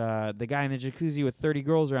there's the guy in the jacuzzi with 30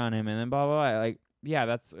 girls around him, and then blah blah blah. Like, yeah,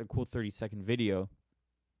 that's a cool 30-second video,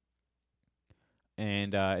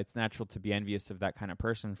 and it's natural to be envious of that kind of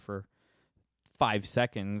person for 5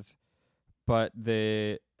 seconds. But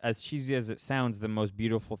as cheesy as it sounds, the most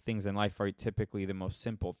beautiful things in life are typically the most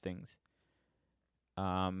simple things.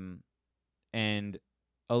 And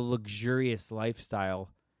a luxurious lifestyle,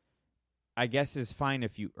 I guess, is fine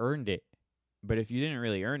if you earned it, but if you didn't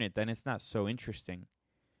really earn it, then it's not so interesting.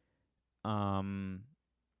 I've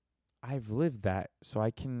lived that, so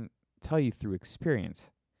I can tell you through experience.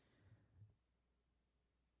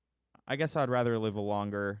 I guess I'd rather live a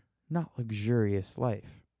longer, not luxurious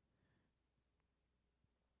life.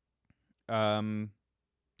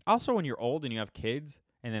 Also, when you're old and you have kids,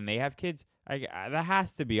 and then they have kids, that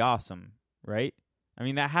has to be awesome, right? I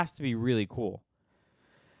mean, that has to be really cool.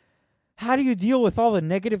 How do you deal with all the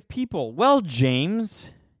negative people? Well, James,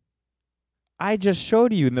 I just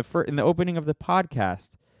showed you in the opening of the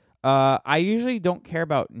podcast. I usually don't care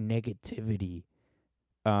about negativity.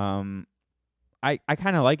 I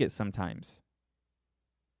kind of like it sometimes,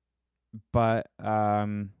 but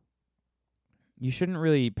you shouldn't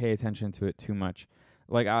really pay attention to it too much.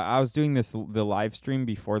 Like I was doing the live stream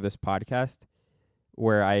before this podcast,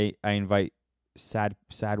 where I invite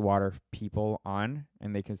sad water people on,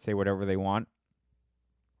 and they can say whatever they want.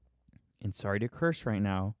 And sorry to curse right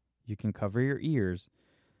now. You can cover your ears.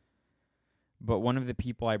 But one of the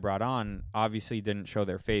people I brought on obviously didn't show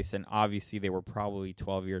their face, and obviously they were probably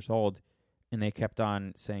 12 years old, and they kept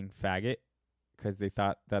on saying faggot because they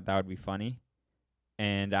thought that would be funny.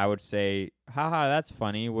 And I would say, haha, that's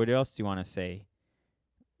funny. What else do you want to say?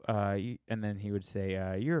 And then he would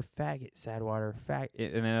say, you're a faggot, Sadwater, faggot.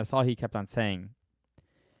 And then that's all he kept on saying.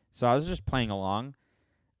 So I was just playing along.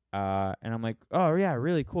 And I'm like, oh, yeah,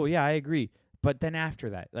 really cool. Yeah, I agree. But then after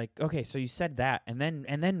that, like, okay, so you said that, and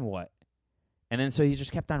then what? And then so he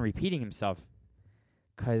just kept on repeating himself.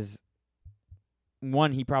 Because,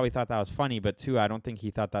 one, he probably thought that was funny, but two, I don't think he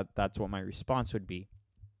thought that that's what my response would be.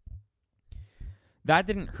 That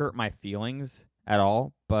didn't hurt my feelings at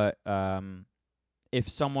all, but if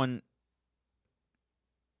someone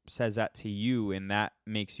says that to you and that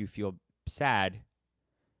makes you feel sad,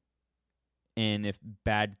 and if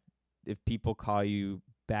people call you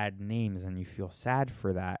bad names and you feel sad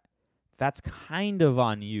for that, that's kind of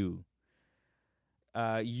on you.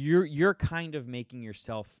 You're kind of making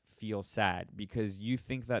yourself feel sad because you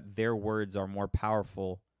think that their words are more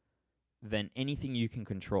powerful than anything you can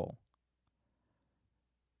control.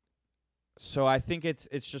 So I think it's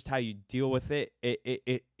just how you deal with it.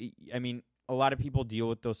 I mean, a lot of people deal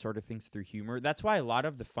with those sort of things through humor. That's why a lot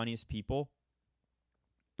of the funniest people,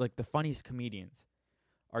 like the funniest comedians,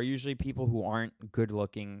 are usually people who aren't good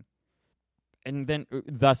looking, and then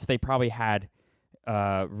thus they probably had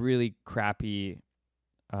really crappy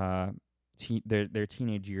their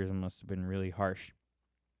teenage years must have been really harsh.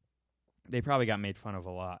 They probably got made fun of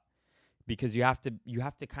a lot because you have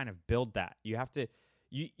to kind of build that.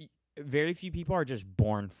 Very few people are just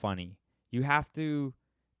born funny. You have to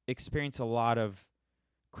experience a lot of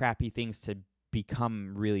crappy things to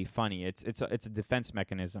become really funny. It's a defense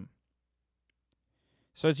mechanism.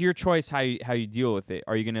 So it's your choice how you deal with it.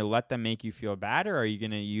 Are you going to let them make you feel bad, or are you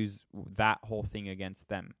going to use that whole thing against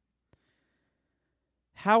them?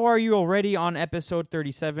 How are you already on episode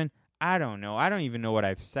 37? I don't know. I don't even know what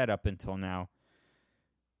I've said up until now.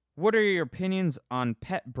 What are your opinions on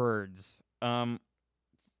pet birds?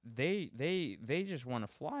 They just want to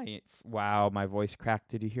fly. Wow, my voice cracked.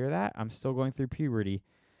 Did you hear that? I'm still going through puberty.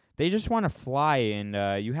 They just want to fly,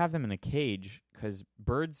 and you have them in a cage because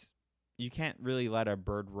birds, you can't really let a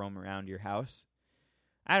bird roam around your house.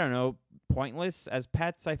 I don't know, pointless as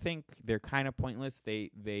pets. I think they're kind of pointless.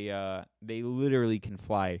 They literally can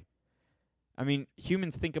fly. I mean,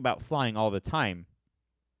 humans think about flying all the time.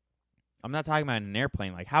 I'm not talking about an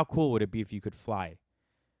airplane. Like, how cool would it be if you could fly?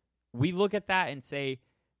 We look at that and say,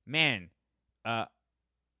 man,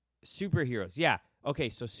 superheroes. Yeah, okay,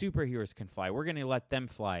 so superheroes can fly. We're going to let them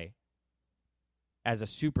fly as a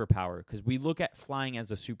superpower because we look at flying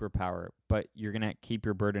as a superpower, but you're going to keep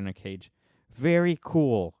your bird in a cage. Very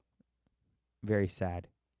cool. Very sad.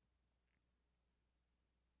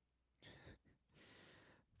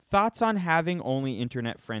 Thoughts on having only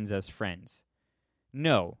internet friends as friends?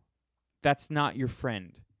 No, that's not your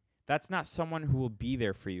friend. That's not someone who will be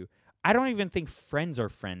there for you. I don't even think friends are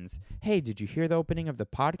friends. Hey, did you hear the opening of the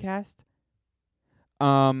podcast?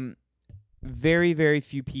 Very, very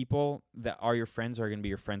few people that are your friends are going to be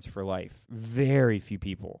your friends for life. Very few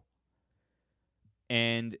people.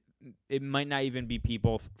 And it might not even be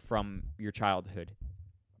people from your childhood.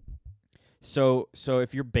 So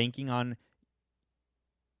if you're banking on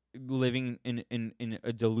living in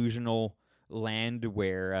a delusional land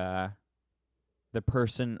where the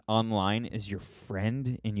person online is your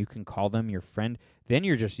friend and you can call them your friend, then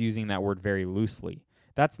you're just using that word very loosely.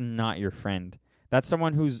 That's not your friend. That's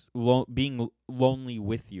someone who's being lonely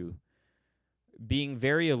with you. Being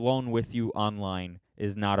very alone with you online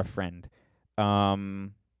is not a friend.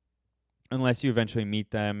 Unless you eventually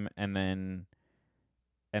meet them and then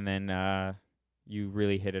you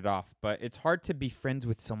really hit it off. But it's hard to be friends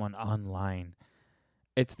with someone online.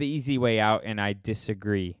 It's the easy way out, and I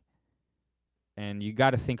disagree. And you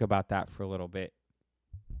got to think about that for a little bit.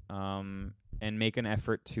 And make an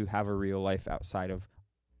effort to have a real life outside of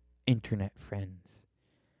internet friends.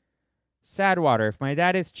 Sadwater, if my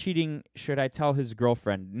dad is cheating, should I tell his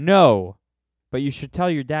girlfriend? No. But you should tell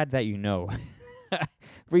your dad that you know.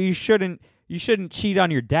 But you shouldn't cheat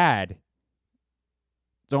on your dad.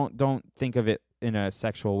 Don't think of it in a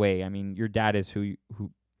sexual way. I mean, your dad is who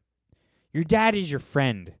your dad is your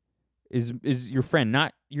friend. Is your friend,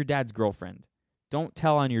 not your dad's girlfriend. Don't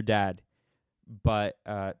tell on your dad, but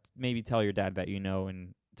maybe tell your dad that you know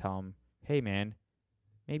and tell him, "Hey man,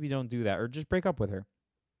 maybe don't do that, or just break up with her."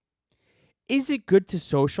 Is it good to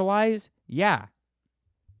socialize? Yeah.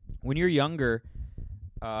 when you're younger,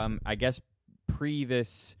 I guess pre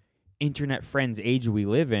this internet friends age we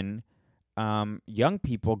live in, young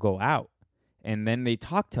people go out and then they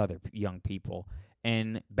talk to other young people.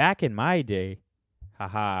 And back in my day,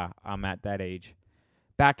 I'm at that age.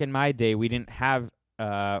 Back in my day, we didn't have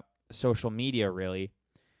social media really.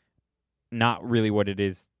 Not really what it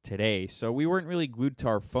is today. So we weren't really glued to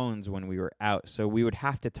our phones when we were out. So we would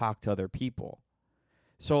have to talk to other people.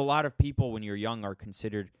 So a lot of people when you're young are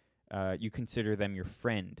considered, you consider them your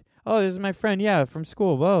friend. Oh, this is my friend, yeah, from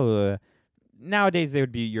school. Whoa. Nowadays, they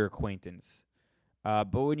would be your acquaintance.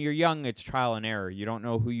 But when you're young, it's trial and error. You don't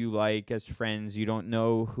know who you like as friends. You don't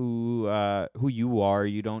know who you are.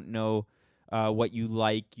 You don't know what you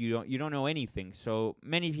like. You don't know anything. So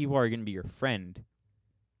many people are going to be your friend.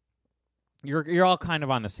 You're all kind of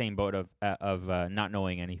on the same boat of not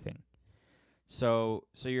knowing anything. So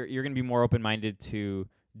you're going to be more open-minded to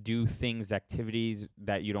do things, activities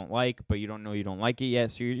that you don't like, but you don't know you don't like it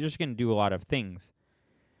yet. So you're just going to do a lot of things.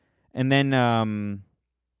 And then and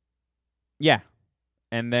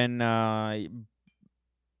then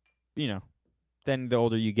then the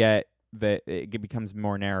older you get, it becomes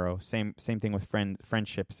more narrow. Same thing with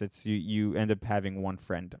friendships. It's you end up having one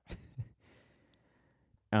friend.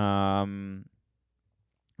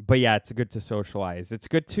 But yeah, it's good to socialize. It's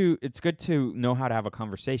good to know how to have a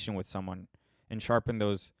conversation with someone and sharpen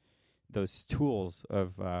those tools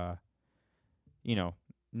of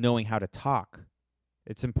knowing how to talk.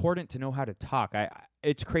 It's important to know how to talk.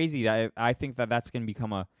 It's crazy that I think that's going to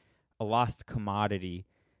become a lost commodity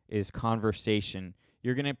is conversation.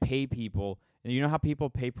 You're going to pay people, and you know how people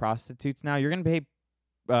pay prostitutes now? You're going to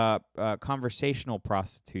pay conversational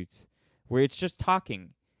prostitutes where it's just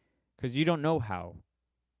talking because you don't know how.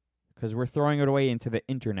 Because we're throwing it away into the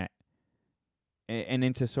internet and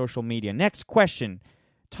into social media. Next question,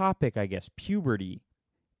 topic, I guess, puberty.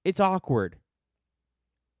 It's awkward.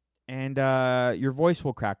 And your voice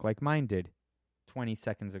will crack like mine did 20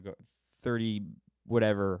 seconds ago, 30,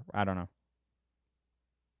 whatever, I don't know.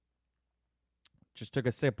 Just took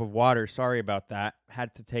a sip of water. Sorry about that.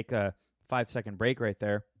 Had to take a 5-second break right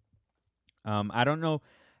there. I don't know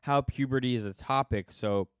how puberty is a topic,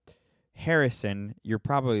 so Harrison, you're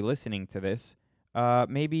probably listening to this.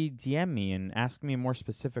 Maybe DM me and ask me a more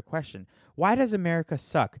specific question. Why does America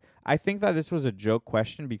suck? I think that this was a joke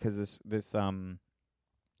question because this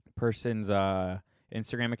person's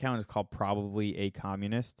Instagram account is called Probably a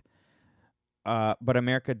Communist. But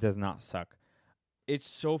America does not suck. It's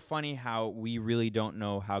so funny how we really don't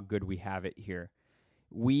know how good we have it here.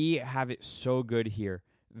 We have it so good here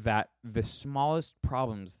that the smallest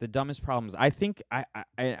problems, the dumbest problems, I think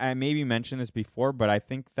I maybe mentioned this before, but I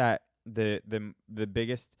think that the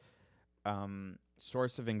biggest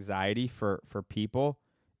source of anxiety for people,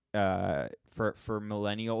 for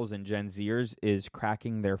millennials and Gen Zers is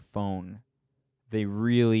cracking their phone. They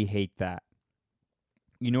really hate that.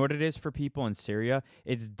 You know what it is for people in Syria?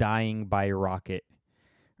 It's dying by rocket,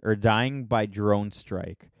 or dying by drone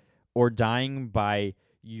strike, or dying by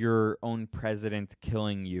your own president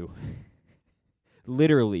killing you.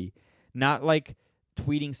 Literally. Not like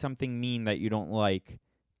tweeting something mean that you don't like.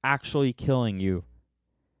 Actually killing you.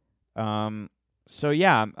 So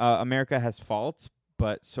yeah, America has faults,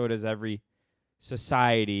 but so does every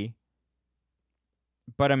society.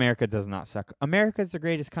 But America does not suck. America is the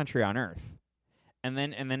greatest country on earth. And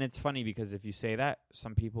then it's funny because if you say that,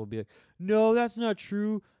 some people will be like, no, that's not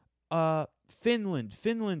true. Finland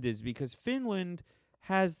is, because Finland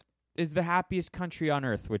is the happiest country on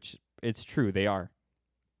earth, which it's true, they are.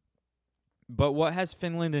 But what has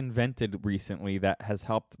Finland invented recently that has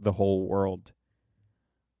helped the whole world?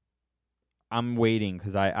 I'm waiting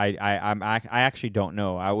because I actually don't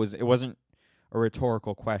know. It wasn't a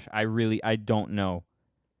rhetorical question. I don't know.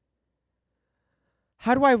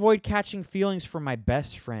 How do I avoid catching feelings for my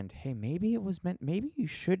best friend? Hey, maybe you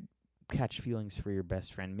should catch feelings for your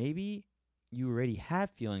best friend. Maybe you already have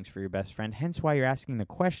feelings for your best friend, hence why you're asking the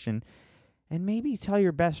question. And maybe tell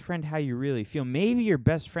your best friend how you really feel. Maybe your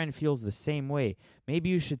best friend feels the same way. Maybe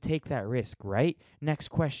you should take that risk, right? Next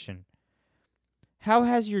question. How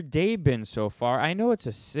has your day been so far? I know it's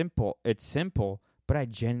simple, but I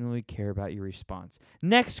genuinely care about your response.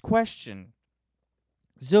 Next question.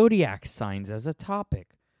 Zodiac signs as a topic.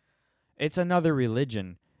 It's another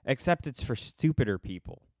religion, except it's for stupider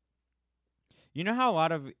people. You know how a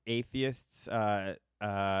lot of atheists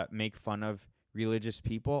make fun of religious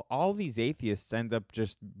people? All these atheists end up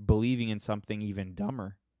just believing in something even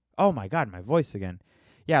dumber. Oh my God, my voice again.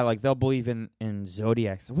 Yeah, like they'll believe in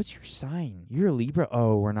zodiacs. What's your sign? You're a Libra?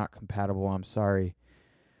 Oh, we're not compatible. I'm sorry.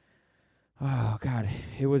 Oh God,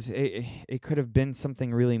 it could have been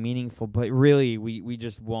something really meaningful, but really we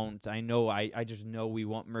just won't. I just know we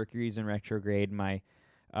won't. Mercury's in retrograde. My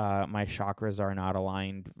chakras are not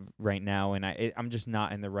aligned right now, and I'm just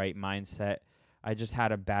not in the right mindset. I just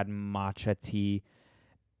had a bad matcha tea,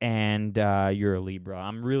 and you're a Libra.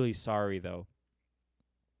 I'm really sorry though.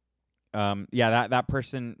 Yeah, that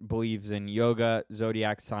person believes in yoga,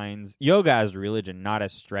 zodiac signs, yoga as religion, not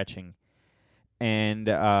as stretching. And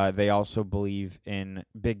they also believe in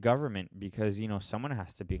big government because, someone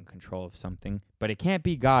has to be in control of something. But it can't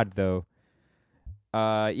be God, though.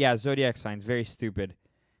 Yeah, zodiac signs, very stupid.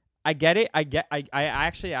 I get it.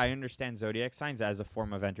 I understand zodiac signs as a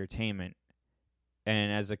form of entertainment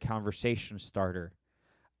and as a conversation starter.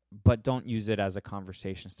 But don't use it as a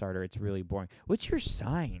conversation starter. It's really boring. What's your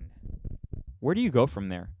sign? Where do you go from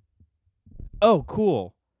there? Oh,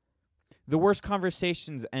 cool. The worst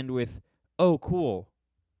conversations end with, oh, cool.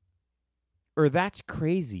 Or that's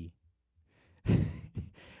crazy.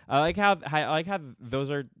 I like how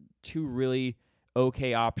those are two really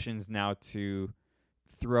okay options now to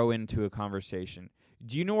throw into a conversation.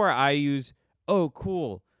 Do you know where I use, oh,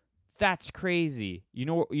 cool, that's crazy? You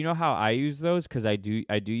know how I use those? Because I do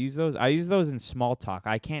use those. I use those in small talk.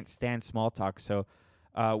 I can't stand small talk. So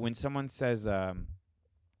when someone says,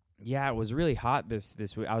 yeah, it was really hot this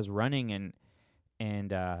week. I was running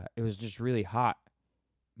and it was just really hot.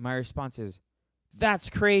 My response is, that's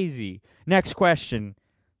crazy. Next question.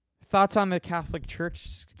 Thoughts on the Catholic Church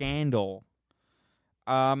scandal?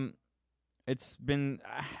 It's been,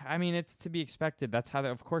 it's to be expected.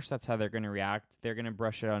 Of course that's how they're going to react. They're going to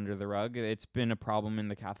brush it under the rug. It's been a problem in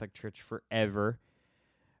the Catholic Church forever.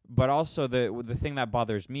 But also the thing that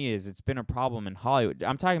bothers me is it's been a problem in Hollywood.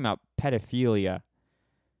 I'm talking about pedophilia.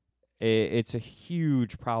 It's a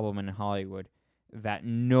huge problem in Hollywood that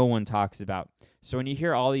no one talks about. So when you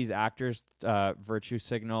hear all these actors virtue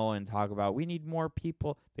signal and talk about, we need more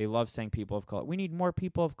people, they love saying people of color. We need more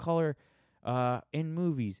people of color in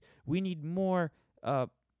movies. We need more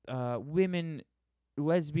women,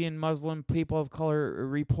 lesbian, Muslim, people of color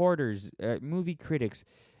reporters, movie critics.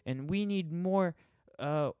 And we need more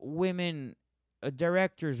women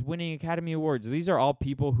directors winning Academy Awards. These are all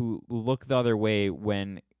people who look the other way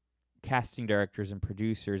when casting directors and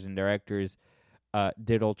producers and directors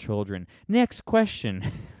diddle children. Next question.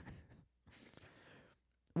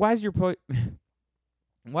 Why is your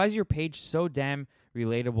page so damn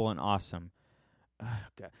relatable and awesome?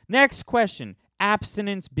 God. Next question.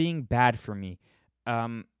 Abstinence being bad for me.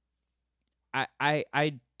 I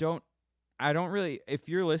don't really. If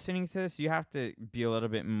you're listening to this, you have to be a little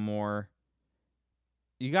bit more.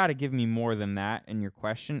 You got to give me more than that in your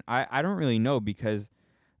question. I don't really know because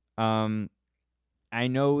I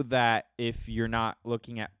know that if you're not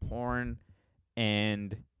looking at porn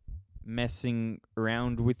and messing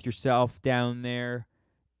around with yourself down there,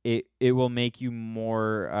 it will make you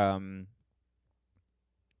more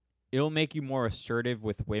it'll make you more assertive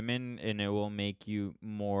with women, and it will make you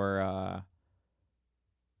more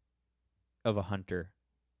of a hunter.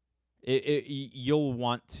 You'll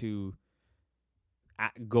want to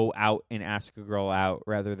go out and ask a girl out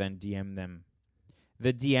rather than DM them.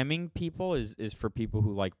 The DMing people is for people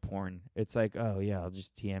who like porn. It's like, oh yeah, I'll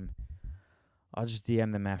just DM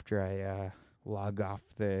them after I log off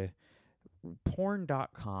the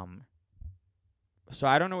porn.com. So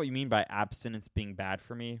I don't know what you mean by abstinence being bad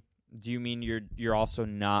for me. Do you mean you're also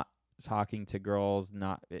not talking to girls,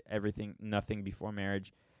 nothing before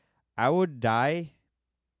marriage? I would die.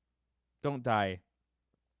 Don't die.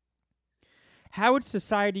 How would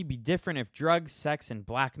society be different if drugs, sex, and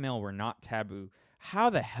blackmail were not taboo? How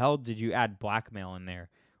the hell did you add blackmail in there?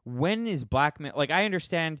 When is blackmail... Like, I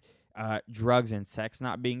understand drugs and sex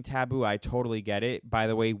not being taboo. I totally get it. By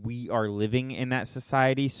the way, we are living in that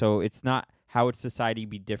society, so it's not how would society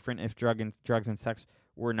be different if drugs and sex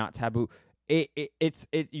were not taboo.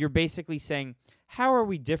 You're basically saying, how are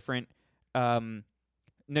we different? No,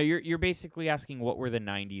 you're basically asking what were the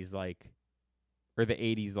 90s like, or the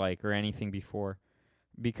 80s like, or anything before.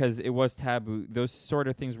 Because it was taboo. Those sort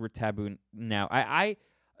of things were taboo now.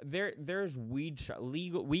 There's weed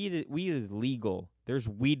legal. Weed is legal. There's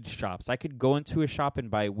weed shops. I could go into a shop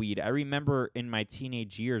and buy weed. I remember in my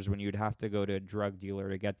teenage years when you'd have to go to a drug dealer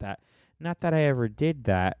to get that. Not that I ever did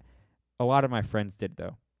that. A lot of my friends did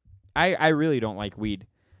though. I really don't like weed.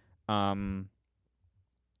 But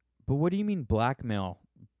what do you mean blackmail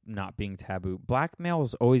not being taboo? Blackmail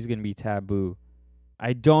is always going to be taboo.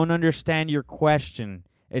 I don't understand your question.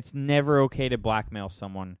 It's never okay to blackmail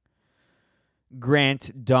someone.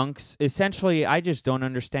 Grant dunks. Essentially, I just don't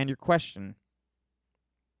understand your question.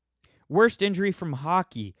 Worst injury from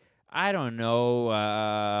hockey. I don't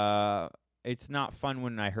know. It's not fun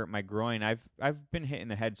when I hurt my groin. I've been hit in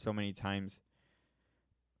the head so many times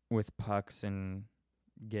with pucks and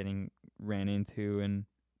getting ran into, and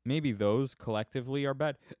maybe those collectively are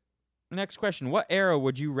bad. Next question. What era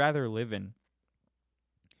would you rather live in?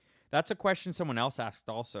 That's a question someone else asked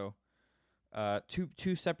also.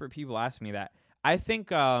 Two separate people asked me that. I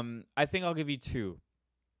think I'll give you two.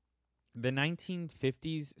 The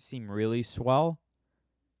 1950s seem really swell.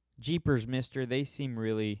 Jeepers, mister, they seem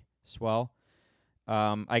really swell.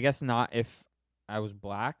 I guess not if I was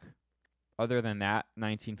black. Other than that,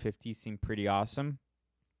 1950s seemed pretty awesome.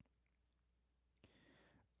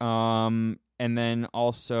 And then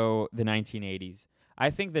also the 1980s. I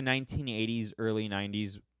think the 1980s, early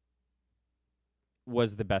 90s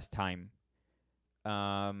was the best time.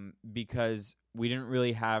 Because we didn't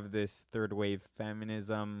really have this third wave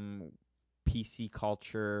feminism, PC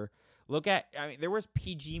culture. There was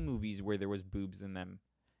PG movies where there was boobs in them.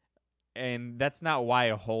 And that's not why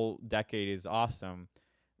a whole decade is awesome.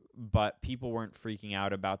 But people weren't freaking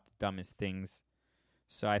out about the dumbest things.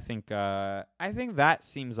 So I think that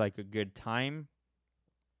seems like a good time.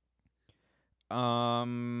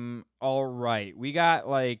 All right. We got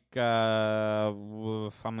I'm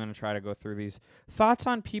going to try to go through these. Thoughts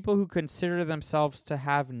on people who consider themselves to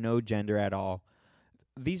have no gender at all.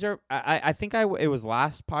 These are I think it was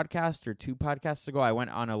last podcast or two podcasts ago I went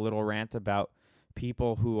on a little rant about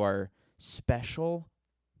people who are special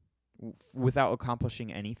without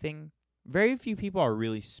accomplishing anything. Very few people are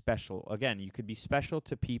really special. Again, you could be special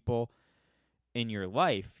to people in your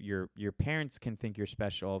life. Your parents can think you're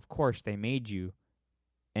special. Of course, they made you.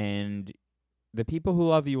 And the people who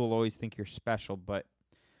love you will always think you're special. But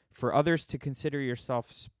for others to consider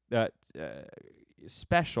yourself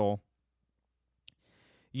special,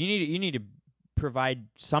 you need to provide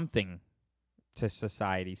something to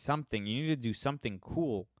society. Something. You need to do something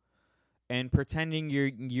cool. And pretending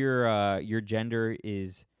your gender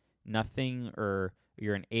is nothing, or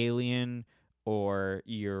you're an alien, or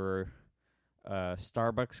you're a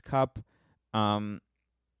Starbucks cup,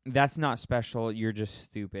 that's not special. You're just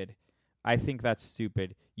stupid. I think that's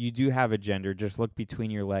stupid. You do have a gender. Just look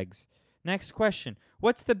between your legs. Next question.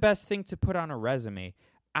 What's the best thing to put on a resume?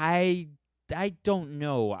 I don't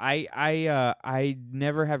know. I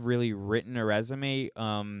never have really written a resume.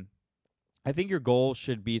 I think your goal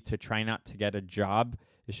should be to try not to get a job.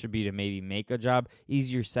 It should be to maybe make a job.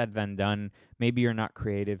 Easier said than done. Maybe you're not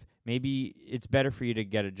creative. Maybe it's better for you to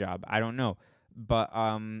get a job. I don't know. But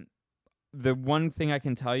the one thing I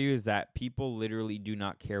can tell you is that people literally do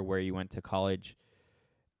not care where you went to college.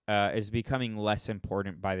 It's becoming less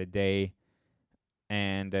important by the day,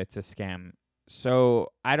 and it's a scam.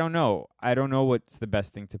 So I don't know. I don't know what's the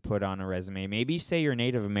best thing to put on a resume. Maybe say you're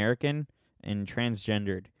Native American and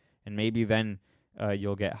transgendered. And maybe then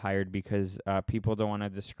you'll get hired because people don't want to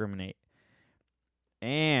discriminate.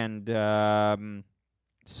 And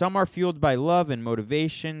some are fueled by love and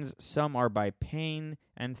motivations. Some are by pain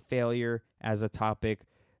and failure as a topic.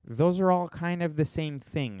 Those are all kind of the same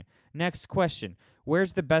thing. Next question.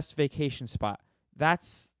 Where's the best vacation spot?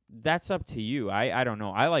 That's up to you. I don't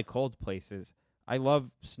know. I like cold places. I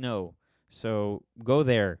love snow. So go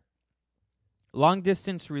there. Long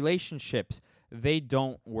distance relationships. They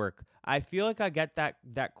don't work. I feel like I get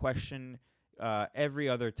that question every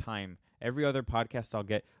other time. Every other podcast I'll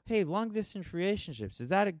get, hey, long-distance relationships, is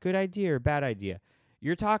that a good idea or a bad idea?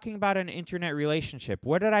 You're talking about an internet relationship.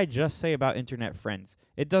 What did I just say about internet friends?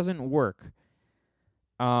 It doesn't work.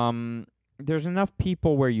 There's enough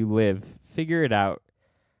people where you live. Figure it out.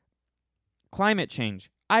 Climate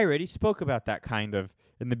change. I already spoke about that kind of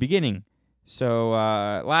in the beginning. So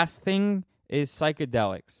last thing is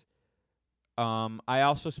psychedelics. I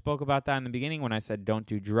also spoke about that in the beginning when I said don't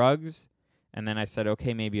do drugs. And then I said,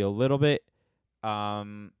 okay, maybe a little bit.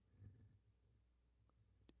 Don't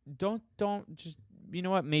just, you know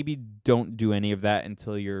what? Maybe don't do any of that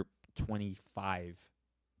until you're 25.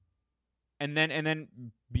 And then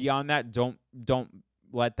beyond that, don't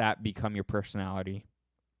let that become your personality.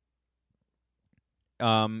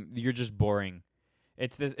 You're just boring.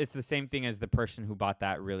 It's the same thing as the person who bought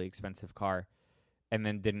that really expensive car and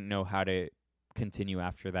then didn't know how to continue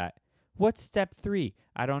after that. What's step 3?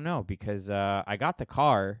 I don't know, because I got the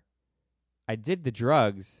car. I did the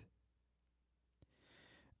drugs.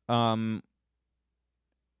 Yeah,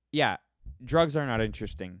 drugs are not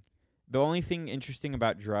interesting. The only thing interesting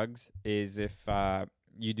about drugs is if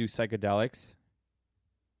you do psychedelics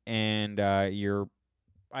and you're,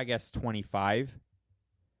 I guess, 25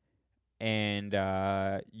 and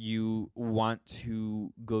you want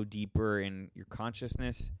to go deeper in your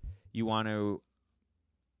consciousness. You want to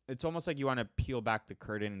it's almost like you want to peel back the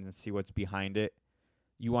curtain and see what's behind it.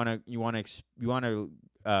 You want to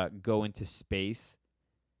go into space.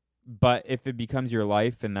 But if it becomes your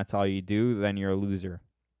life and that's all you do, then you're a loser.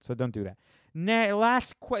 So don't do that.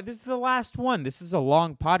 This is the last one. This is a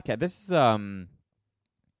long podcast. This is I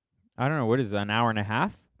don't know, what is it, an hour and a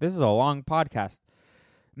half? This is a long podcast.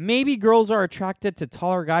 Maybe girls are attracted to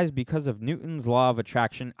taller guys because of Newton's law of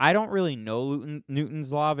attraction. I don't really know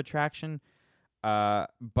Newton's law of attraction,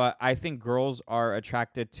 but I think girls are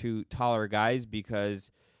attracted to taller guys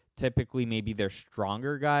because typically maybe they're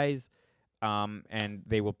stronger guys, and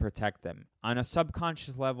they will protect them. On a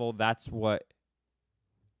subconscious level, that's what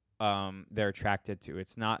they're attracted to.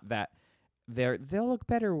 It's not that they'll look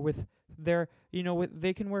better with their,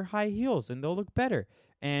 they can wear high heels and they'll look better,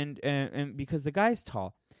 and because the guy's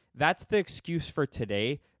tall. That's the excuse for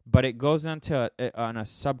today, but it goes on a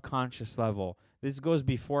subconscious level. This goes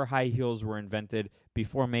before high heels were invented,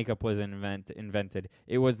 before makeup was invented.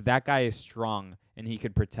 It was, that guy is strong and he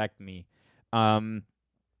could protect me. I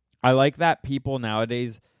like that people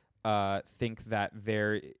nowadays think that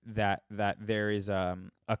there is a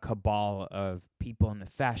cabal of people in the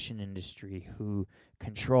fashion industry who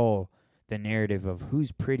control the narrative of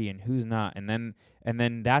who's pretty and who's not, and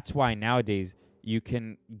then that's why nowadays you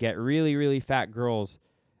can get really, really fat girls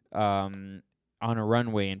on a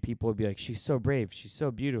runway, and people will be like, "She's so brave, she's so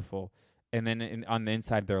beautiful," and then on the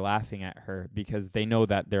inside they're laughing at her because they know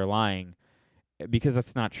that they're lying, because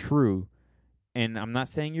that's not true. And I'm not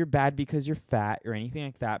saying you're bad because you're fat or anything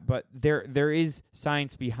like that, but there is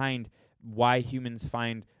science behind why humans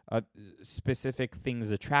find specific things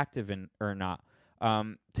attractive or not.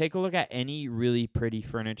 Take a look at any really pretty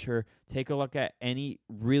furniture. Take a look at any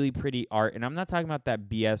really pretty art. And I'm not talking about that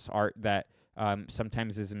BS art that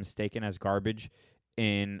sometimes is mistaken as garbage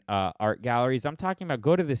in art galleries. I'm talking about,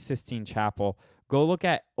 go to the Sistine Chapel. Go look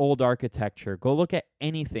at old architecture. Go look at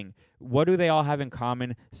anything. What do they all have in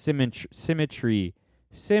common? Symmetry.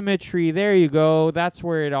 Symmetry. There you go. That's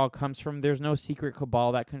where it all comes from. There's no secret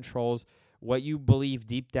cabal that controls what you believe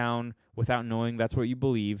deep down without knowing that's what you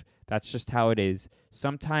believe. That's just how it is.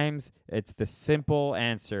 Sometimes it's the simple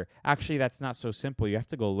answer. Actually, that's not so simple. You have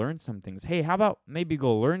to go learn some things. Hey, how about maybe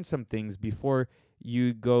go learn some things before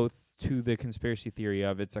you go to the conspiracy theory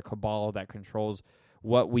of it's a cabal that controls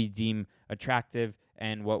what we deem attractive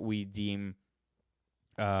and what we deem,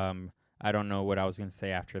 I don't know what I was going to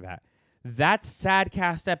say after that. That's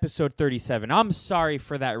Sadcast episode 37. I'm sorry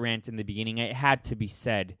for that rant in the beginning. It had to be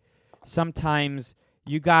said. Sometimes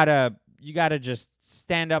you gotta just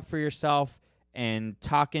stand up for yourself and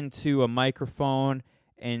talk into a microphone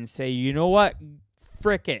and say, you know what,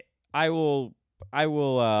 frick it, I will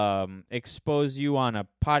expose you on a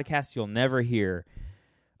podcast you'll never hear.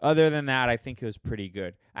 Other than that, I think it was pretty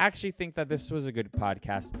good. I actually think that this was a good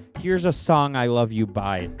podcast. Here's a song I Love You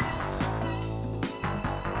by